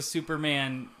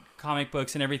 Superman comic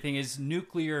books and everything, is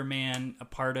Nuclear Man a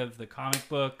part of the comic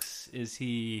books? Is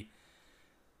he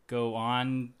go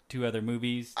on to other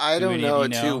movies? I Do don't any of know you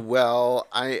it too well.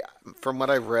 From what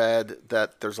I've read,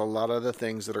 that there's a lot of the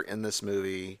things that are in this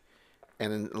movie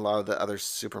and in a lot of the other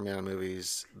Superman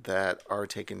movies that are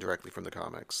taken directly from the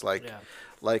comics.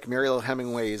 Like Mariel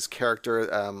Hemingway's character,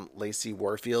 Lacey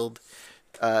Warfield.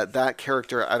 That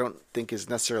character I don't think is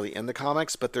necessarily in the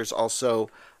comics, but there's also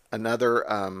another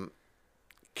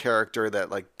character that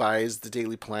like buys the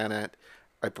Daily Planet.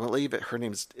 I believe her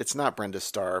name's, it's not Brenda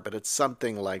Starr, but it's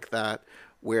something like that,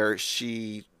 where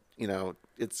she,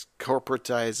 it's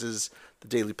corporatizes the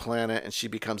Daily Planet and she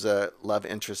becomes a love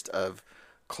interest of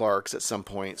Clark's at some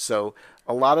point. So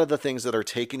a lot of the things that are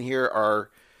taken here are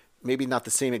maybe not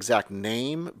the same exact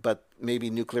name, but maybe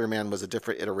Nuclear Man was a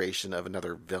different iteration of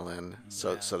another villain,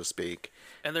 so to speak.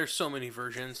 And there's so many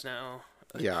versions now.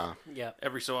 Yeah. Yeah.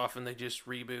 Every so often they just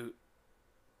reboot.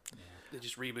 They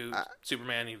just reboot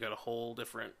Superman. You've got a whole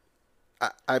different.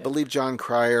 I believe John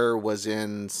Cryer was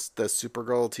in the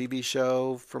Supergirl TV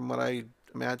show, from what I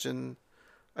imagine.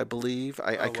 I believe.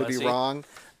 I could be was he? wrong.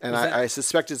 And Was that- I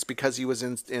suspect it's because he was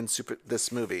in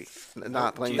this movie,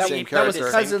 not playing the you same think that was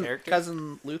character. his same character?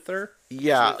 cousin Luther.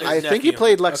 Yeah, His I think he nephew.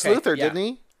 played Lex Okay, Luthor, yeah. didn't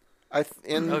he?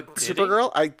 In Oh, did he?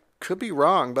 Supergirl? I could be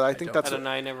wrong, but I think that's I don't know.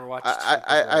 I never watched.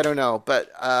 I don't know,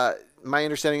 but my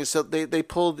understanding is so they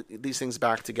pulled these things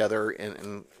back together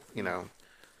and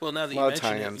Well, now that you lot of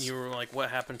mention it, tie-ins. you were like, what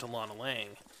happened to Lana Lang?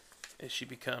 Is she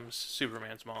becomes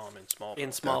Superman's mom in Smallville? In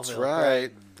Smallville. that's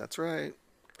right. That's right.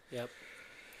 Yep.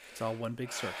 It's all one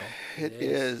big circle. It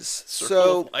is. Circle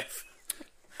So of life.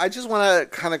 I just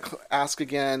want to kind of ask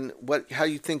again how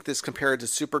you think this compared to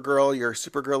Supergirl, your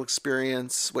Supergirl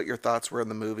experience, what your thoughts were in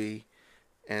the movie,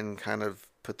 and kind of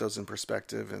put those in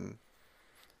perspective and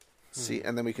see,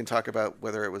 and then we can talk about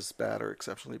whether it was bad or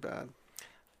exceptionally bad.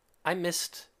 I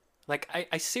missed. Like,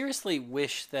 I seriously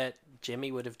wish that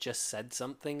Jimmy would have just said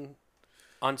something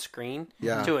on screen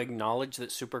Yeah. to acknowledge that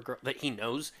Supergirl, that he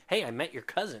knows, hey, I met your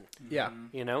cousin. Yeah.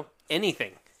 You know,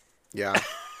 anything. Yeah.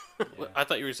 Well, I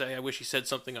thought you were saying I wish he said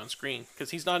something on screen because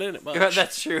he's not in it much.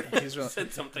 That's true. He's really-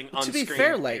 Said something on to be screen.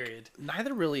 fair, like period.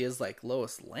 neither really is like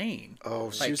Lois Lane.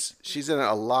 Oh, Like- she's in it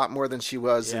a lot more than she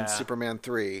was Yeah. in Superman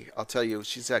 3. I'll tell you,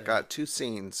 she's got 2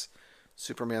 scenes.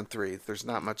 Superman 3. There's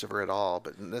not much of her at all,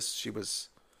 but in this she was.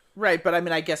 Right, but I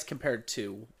mean, I guess compared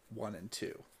to 1 and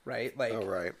 2, right? Like, Oh,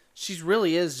 right. she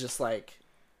really is just like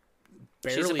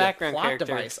barely She's a background plot character,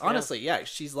 device. yeah. Honestly, yeah,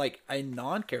 she's like a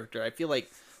non-character. I feel like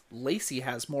Lacey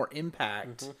has more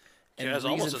impact She and has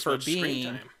reason almost as for much screen being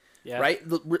time. Yeah. right.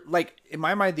 Like in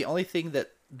my mind, the only thing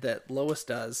that Lois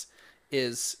does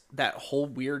is that whole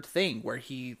weird thing where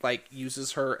he like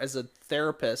uses her as a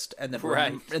therapist and then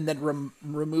Right.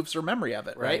 removes her memory of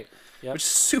it, right? Right. Yep. Which is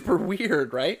super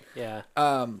weird, right? Yeah.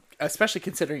 Especially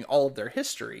considering all of their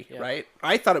history, right?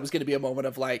 I thought it was going to be a moment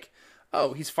of like,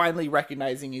 oh, he's finally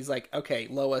recognizing. He's like, okay,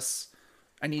 Lois,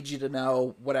 I need you to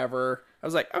know whatever. I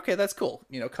was like, okay, that's cool.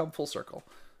 You know, come full circle.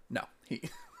 No, he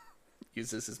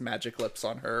uses his magic lips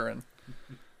on her and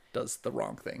does the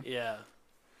wrong thing. Yeah.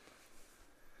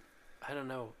 I don't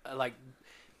know. Like,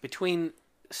 between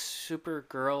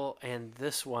Supergirl and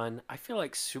this one, I feel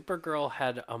like Supergirl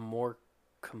had a more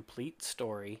complete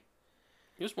story.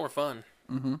 It was more fun.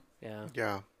 Yeah.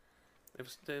 Yeah. It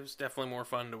was definitely more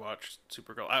fun to watch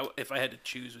Supergirl. If I had to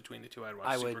choose between the two, I'd watch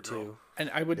I Supergirl. would too. And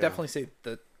I would definitely say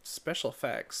the special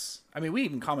effects. I mean, we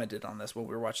even commented on this when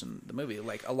we were watching the movie.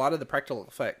 Like a lot of the practical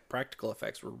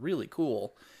effects were really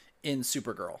cool in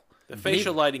Supergirl. The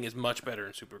facial lighting is much better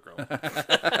in Supergirl.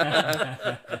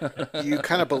 You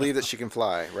kind of believe that she can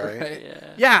fly, right?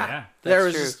 Yeah, there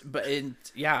was true. just, but in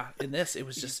this it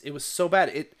was so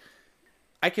bad.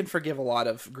 I can forgive a lot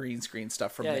of green screen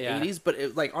stuff from the 80s, but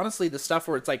like honestly, the stuff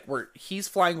where it's like where he's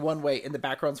flying one way and the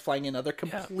background's flying another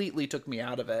completely took me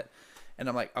out of it. And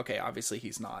I'm like, okay, obviously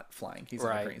he's not flying; he's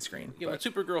on a green screen. You know, when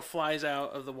Supergirl flies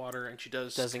out of the water and she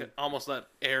Doesn't- almost that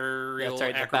aerial That's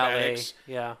right, the acrobatics.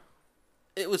 ballet. Yeah.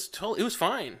 It was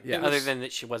fine. Yeah. It was- Other than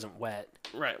that she wasn't wet.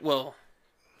 right. Well,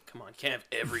 come on, you can't have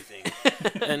everything.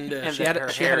 And, And She that had a- her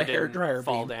she had a hair didn't hairdryer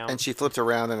fall beam. down. And she flipped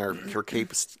around and her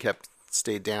cape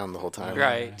stayed down the whole time.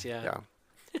 Right, yeah.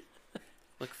 Yeah.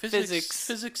 look,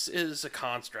 physics is a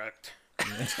construct.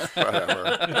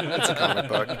 Whatever. It's a comic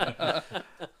book.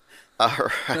 All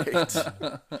right.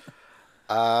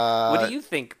 What do you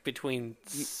think between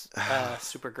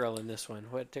Supergirl and this one?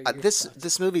 What are your thoughts?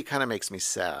 This movie kind of makes me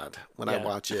sad when I Yeah.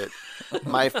 watch it.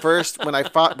 When I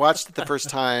watched it the first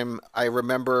time, I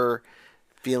remember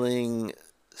feeling.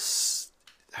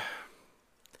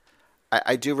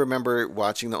 I do remember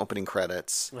watching the opening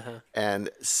credits and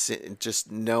just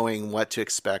knowing what to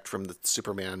expect from the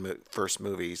Superman first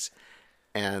movies,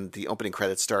 and the opening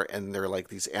credits start and they're like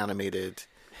these animated,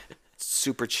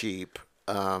 super cheap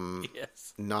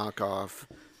knockoff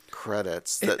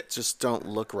credits that just don't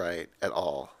look right at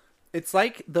all. It's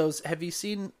like those. Have you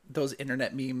seen those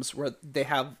internet memes where they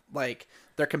have like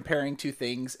they're comparing two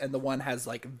things, and the one has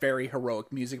like very heroic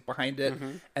music behind it,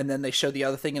 and then they show the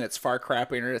other thing, and it's far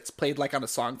crappier, and it's played like on a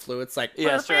song flute. It's like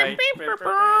Yes, right.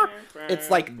 It's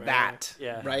like that,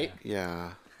 Yeah. right?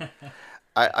 Yeah.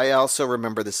 I also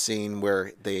remember the scene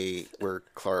where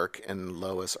Clark and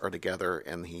Lois are together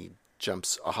and he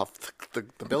jumps off the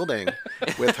building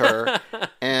with her,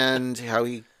 and how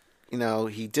he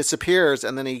disappears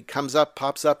and then he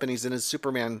pops up and he's in his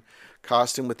Superman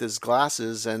costume with his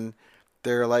glasses, and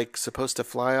they're like supposed to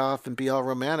fly off and be all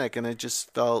romantic, and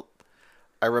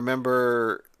I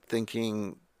remember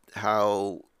thinking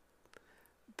how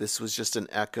this was just an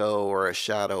echo or a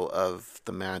shadow of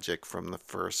the magic from the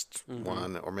first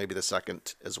one, or maybe the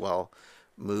second as well,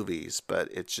 movies,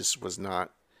 but it just was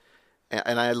not.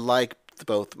 And I liked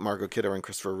both Margot Kidder and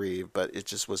Christopher Reeve, but it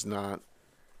just was not.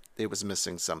 It was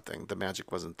missing something. The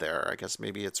magic wasn't there. I guess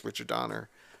maybe it's Richard Donner.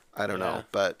 I don't know,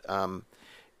 but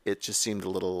it just seemed a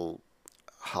little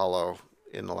hollow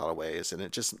in a lot of ways, and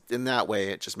in that way,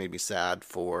 it just made me sad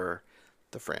for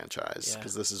the franchise,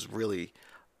 because this is really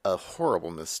a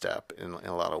horrible misstep in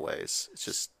a lot of ways. It's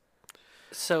just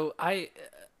So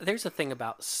there's a thing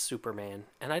about Superman,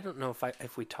 and I don't know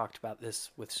if we talked about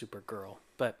this with Supergirl,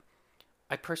 but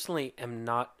I personally am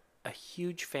not a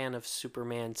huge fan of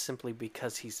Superman simply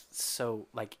because he's so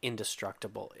like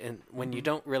indestructible, and when you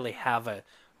don't really have a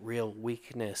real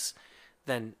weakness,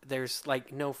 then there's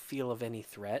like no feel of any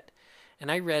threat.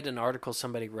 And I read an article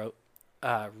somebody wrote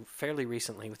fairly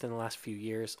recently, within the last few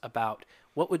years, about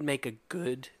what would make a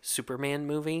good Superman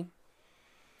movie,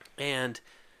 and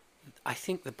I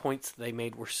think the points they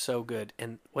made were so good.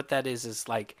 And what that is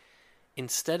like,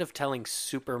 instead of telling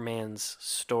Superman's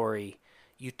story,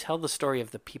 you tell the story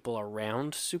of the people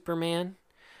around Superman.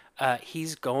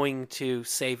 He's going to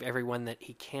save everyone that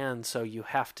he can, so you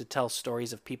have to tell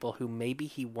stories of people who maybe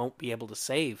he won't be able to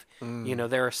save. You know,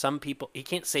 there are some people, he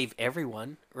can't save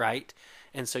everyone, right?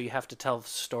 And so you have to tell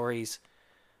stories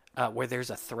where there's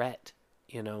a threat,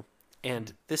 you know.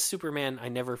 And this Superman, I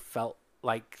never felt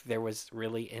like there was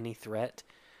really any threat.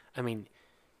 I mean,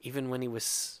 even when he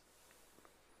was,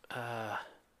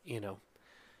 you know,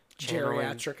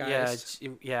 Geriatric eyes.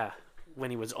 Yeah,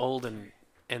 when he was old and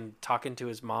talking to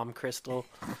his mom, Crystal,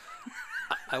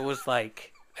 I was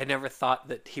like, I never thought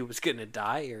that he was going to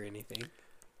die or anything.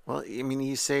 Well, I mean,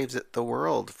 he saves the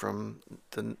world from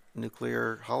the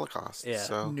nuclear holocaust. Yeah.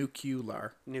 So.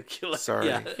 Nuclear. Sorry.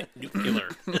 Yeah. Nuclear.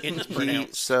 It's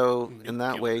pronounced. So in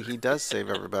that way, he does save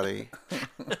everybody.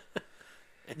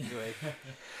 Anyway.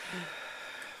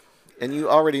 And you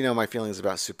already know my feelings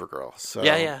about Supergirl. So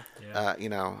Yeah. you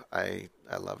know, I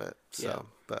love it. So, Yeah.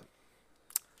 But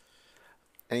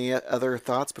any other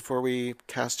thoughts before we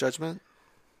cast judgment?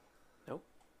 Nope.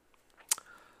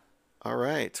 All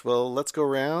right. Well, let's go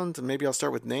around. Maybe I'll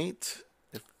start with Nate.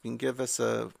 If you can give us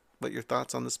what your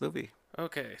thoughts on this movie.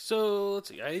 Okay, so let's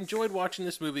see. I enjoyed watching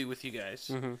this movie with you guys.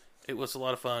 Mm-hmm. It was a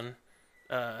lot of fun.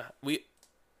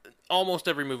 Almost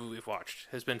every movie we've watched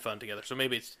has been fun together. So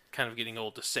maybe it's kind of getting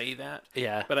old to say that.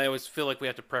 Yeah. But I always feel like we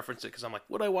have to preference it because I'm like,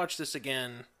 would I watch this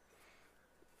again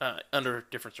under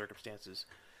different circumstances?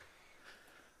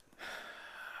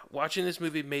 Watching this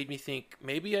movie made me think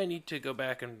maybe I need to go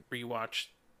back and rewatch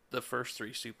the first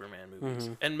 3 Superman movies.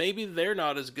 Mm-hmm. And maybe they're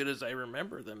not as good as I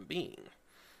remember them being.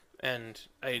 And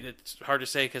it's hard to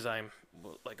say because I'm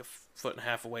like a foot and a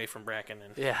half away from Bracken.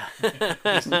 And Yeah.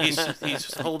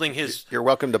 he's holding his... You're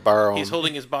welcome to borrow. He's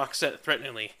holding his box set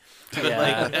threateningly. But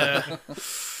Yeah.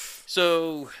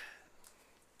 So,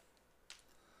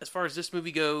 as far as this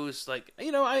movie goes, like,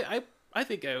 you know, I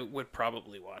think I would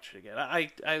probably watch it again.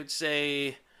 I would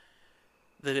say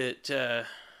that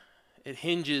it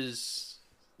hinges,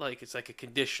 like, it's like a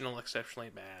conditional exceptionally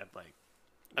bad. Like,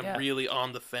 I'm really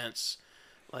on the fence.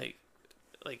 Like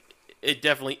it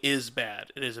definitely is bad.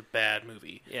 It is a bad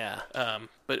movie. Yeah.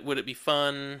 But would it be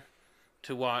fun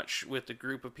to watch with a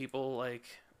group of people? Like,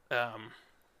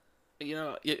 you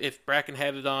know, if Bracken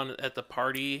had it on at the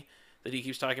party that he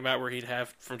keeps talking about, where he'd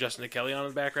have from Justin to Kelly on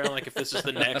in the background, like if this is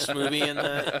the next movie in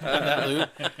that loop,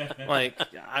 like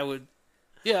I would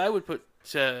put.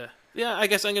 I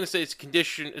guess I'm gonna say it's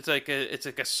condition. It's like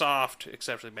a soft,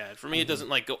 exceptionally bad. For me, it doesn't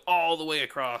like go all the way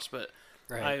across, but.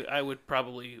 Right. I would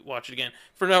probably watch it again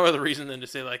for no other reason than to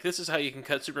say, like, this is how you can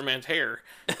cut Superman's hair.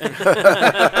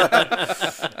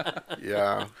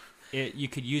 Yeah. You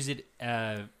could use it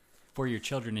for your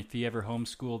children if you ever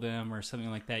homeschool them or something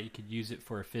like that. You could use it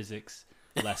for a physics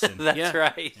lesson. That's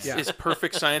right. Yeah. It's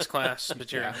perfect science class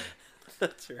material. Yeah.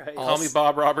 That's right. Call me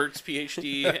Bob Roberts,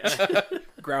 PhD.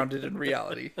 Grounded in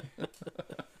reality.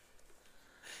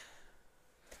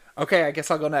 Okay, I guess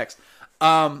I'll go next.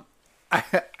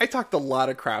 I talked a lot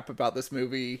of crap about this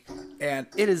movie, and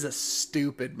it is a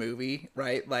stupid movie,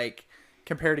 right? Like,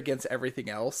 compared against everything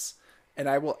else. And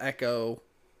I will echo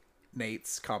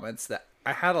Nate's comments that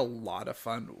I had a lot of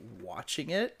fun watching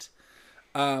it.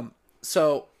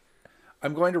 So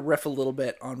I'm going to riff a little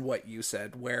bit on what you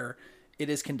said, where it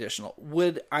is conditional.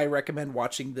 Would I recommend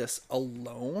watching this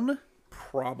alone?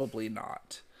 Probably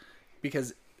not.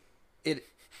 Because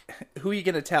who are you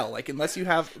going to tell? Like, unless you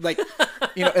have, like,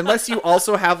 you know, unless you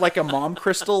also have, like, a mom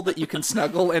Crystal that you can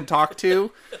snuggle and talk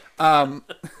to,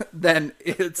 then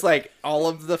it's like all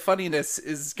of the funniness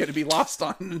is going to be lost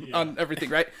on everything,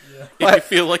 right? Yeah. If you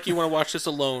feel like you want to watch this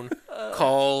alone,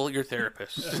 call your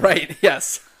therapist. Right,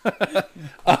 yes.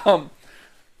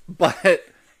 But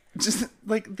just,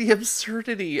 like, the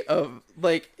absurdity of,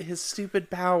 like, his stupid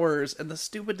powers and the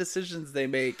stupid decisions they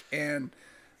make and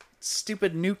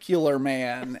stupid nuclear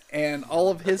man and all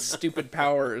of his stupid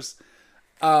powers,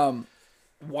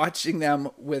 watching them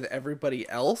with everybody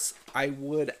else, I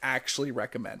would actually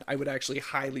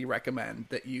highly recommend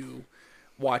that you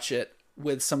watch it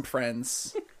with some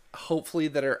friends, hopefully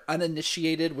that are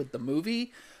uninitiated with the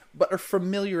movie, but are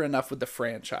familiar enough with the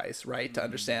franchise, right? To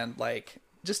understand, like,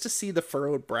 just to see the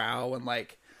furrowed brow and,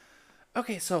 like,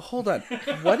 okay, so hold on.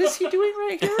 What is he doing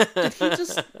right here? Did he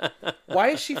just... Why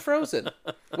is she frozen?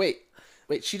 Wait,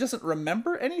 she doesn't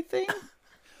remember anything?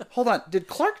 Hold on, did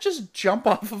Clark just jump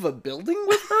off of a building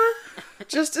with her?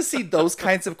 Just to see those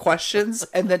kinds of questions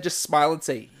and then just smile and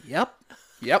say, yep,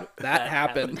 that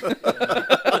happened.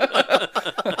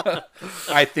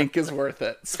 I think is worth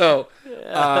it. So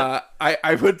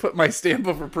I would put my stamp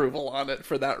of approval on it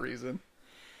for that reason.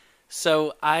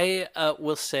 So I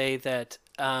will say that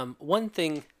one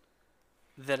thing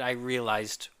that I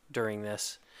realized during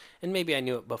this, and maybe I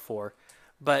knew it before,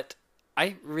 but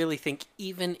I really think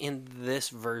even in this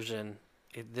version,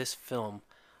 in this film,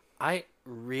 I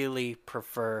really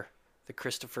prefer the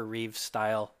Christopher Reeve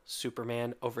style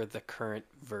Superman over the current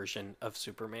version of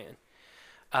Superman.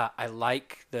 I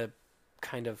like the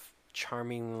kind of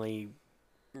charmingly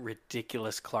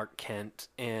ridiculous Clark Kent,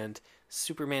 and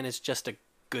Superman is just a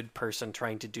good person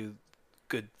trying to do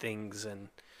good things, and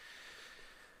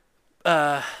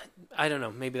I don't know,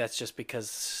 maybe that's just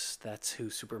because that's who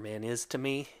Superman is to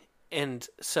me. And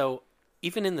so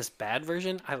even in this bad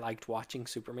version, I liked watching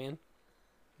Superman.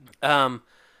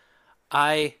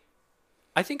 I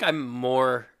think I'm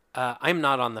more I'm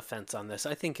not on the fence on this.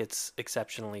 I think it's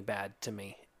exceptionally bad to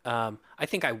me. I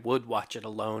think I would watch it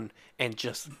alone and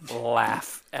just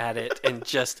laugh at it and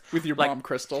just With your mom,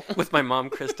 Crystal. with my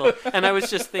mom, Crystal. And I was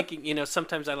just thinking,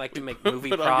 sometimes I like to make movie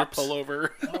Put props. on your pullover.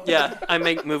 Yeah, I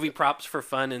make movie props for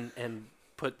fun and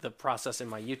put the process in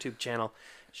my YouTube channel.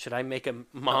 Should I make a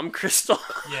mom Crystal?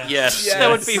 Yes.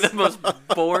 That would be the most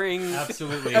boring.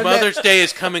 Absolutely. Mother's Day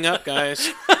is coming up,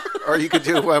 guys. Or you could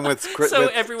do one with So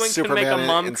with everyone Superman can make a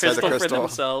mom inside the crystal for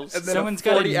themselves. And then Someone's a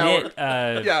got to 40-hour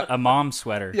knit Yeah. a mom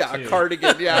sweater. Yeah, too. a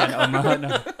cardigan.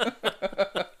 Yeah.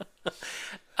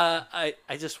 I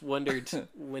just wondered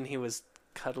when he was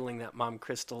cuddling that mom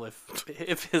Crystal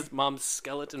if his mom's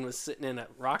skeleton was sitting in a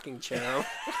rocking chair.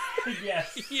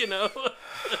 Yes.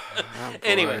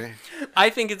 Anyway, I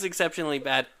think it's exceptionally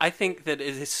bad. I think that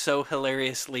it is so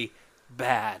hilariously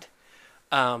bad.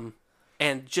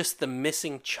 And just the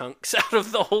missing chunks out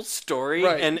of the whole story.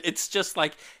 Right. And it's just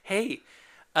like, hey,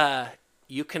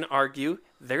 you can argue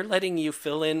they're letting you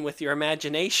fill in with your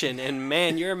imagination. And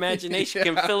man, your imagination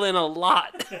can fill in a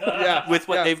lot with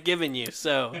what they've given you.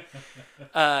 So,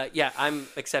 I'm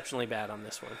exceptionally bad on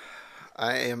this one.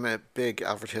 I am a big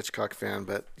Alfred Hitchcock fan,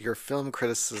 but your film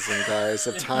criticism, guys,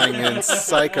 of tying in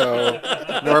Psycho,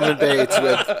 Norman Bates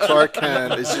with Clark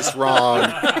Kent is just wrong.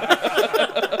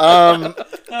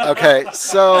 Okay,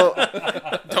 so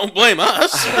Don't blame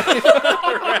us.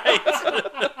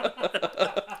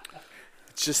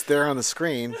 it's just there on the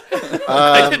screen.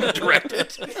 I didn't direct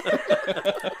it.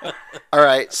 All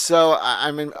right, so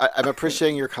I'm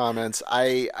appreciating your comments.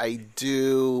 I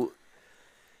did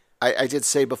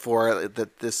say before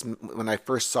that this, when I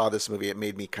first saw this movie, it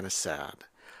made me kind of sad.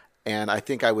 And I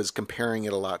think I was comparing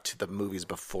it a lot to the movies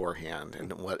beforehand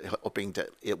and hoping that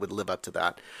it would live up to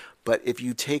that. But if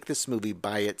you take this movie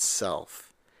by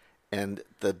itself and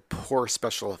the poor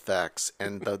special effects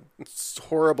and the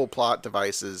horrible plot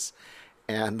devices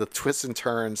and the twists and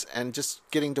turns and just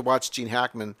getting to watch Gene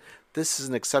Hackman, this is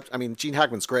an exception. I mean, Gene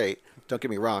Hackman's great. Don't get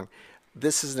me wrong.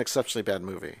 This is an exceptionally bad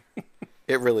movie.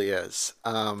 It really is.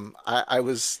 I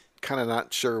was kind of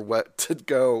not sure what to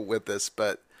go with this,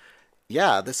 but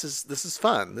yeah, this is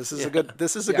fun. This is a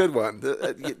good one.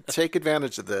 Take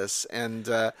advantage of this. And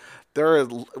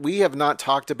we have not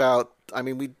talked about. I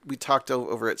mean, we talked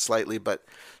over it slightly, but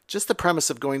just the premise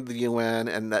of going to the UN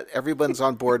and that everyone's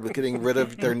on board with getting rid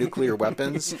of their nuclear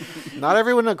weapons. Not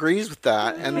everyone agrees with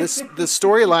that, and the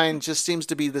storyline just seems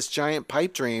to be this giant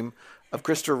pipe dream of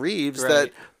Christopher Reeves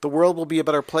that the world will be a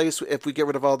better place if we get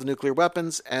rid of all the nuclear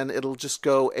weapons, and it'll just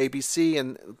go ABC,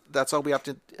 and that's all we have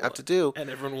to do. And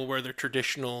everyone will wear their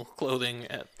traditional clothing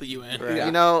at the UN.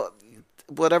 Right.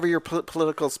 Whatever your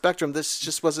political spectrum, this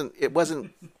just wasn't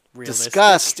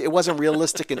discussed. It wasn't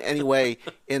realistic in any way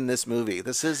in this movie.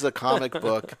 This is a comic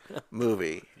book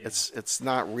movie. Yeah. It's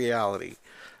not reality.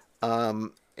 He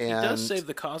does save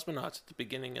the cosmonauts at the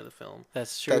beginning of the film.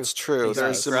 That's true. That's true.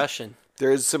 There's some Russian.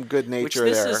 There's some good nature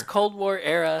Which this there. is Cold War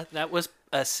era. That was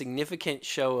a significant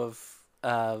show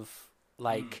of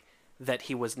that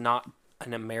he was not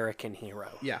an American hero.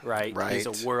 Yeah. Right? He's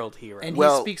a world hero. And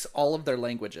he speaks all of their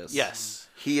languages. Yes.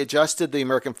 He adjusted the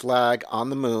American flag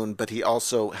on the moon, but he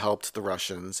also helped the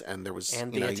Russians, and there was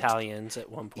the Italians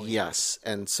at one point. Yes,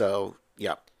 and so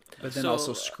But then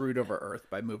also screwed over Earth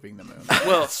by moving the moon.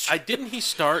 Well, didn't he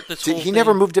start this whole He thing?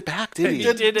 never moved it back, did he?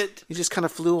 He did it. He just kind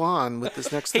of flew on with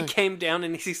this next thing. He came down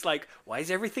and he's like, why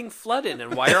is everything flooded?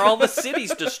 And why are all the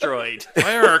cities destroyed?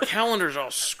 Why are our calendars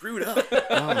all screwed up?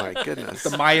 Oh, my goodness.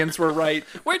 The Mayans were right.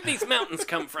 Where'd these mountains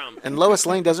come from? And Lois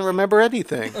Lane doesn't remember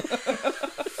anything.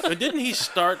 But didn't he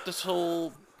start this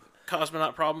whole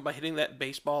cosmonaut problem by hitting that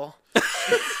baseball?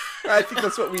 I think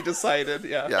that's what we decided,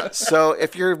 Yeah, so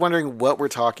if you're wondering what we're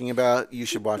talking about, you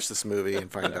should watch this movie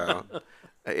and find out.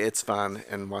 It's fun,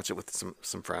 and watch it with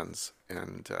some friends.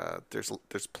 And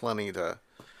there's plenty to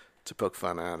poke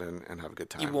fun at and have a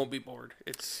good time. You won't be bored.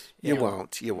 You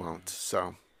won't.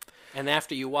 So, And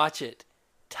after you watch it,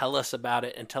 tell us about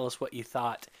it and tell us what you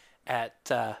thought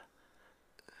at on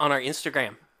our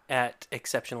Instagram at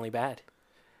Exceptionally Bad.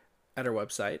 At our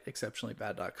website,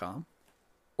 exceptionallybad.com.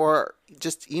 Or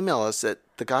just email us at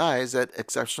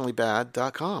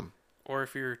theguys@exceptionallybad.com. Or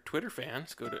if you're Twitter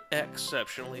fans, go to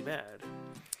Exceptionally Bad.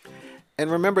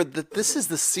 And remember that this is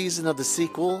the season of the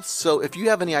sequel, so if you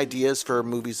have any ideas for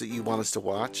movies that you want us to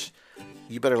watch,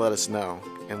 you better let us know,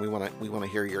 and we want to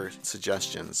hear your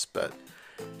suggestions. But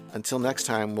until next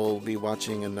time, we'll be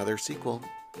watching another sequel.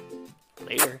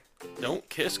 Later. Don't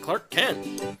kiss Clark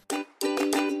Kent.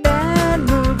 Bad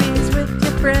movies with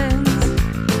your friends.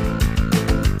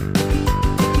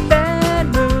 Bad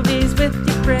movies with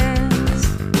your friends.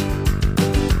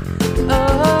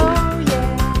 Oh,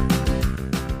 yeah.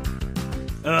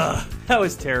 Ugh, that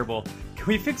was terrible. Can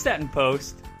we fix that in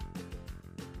post?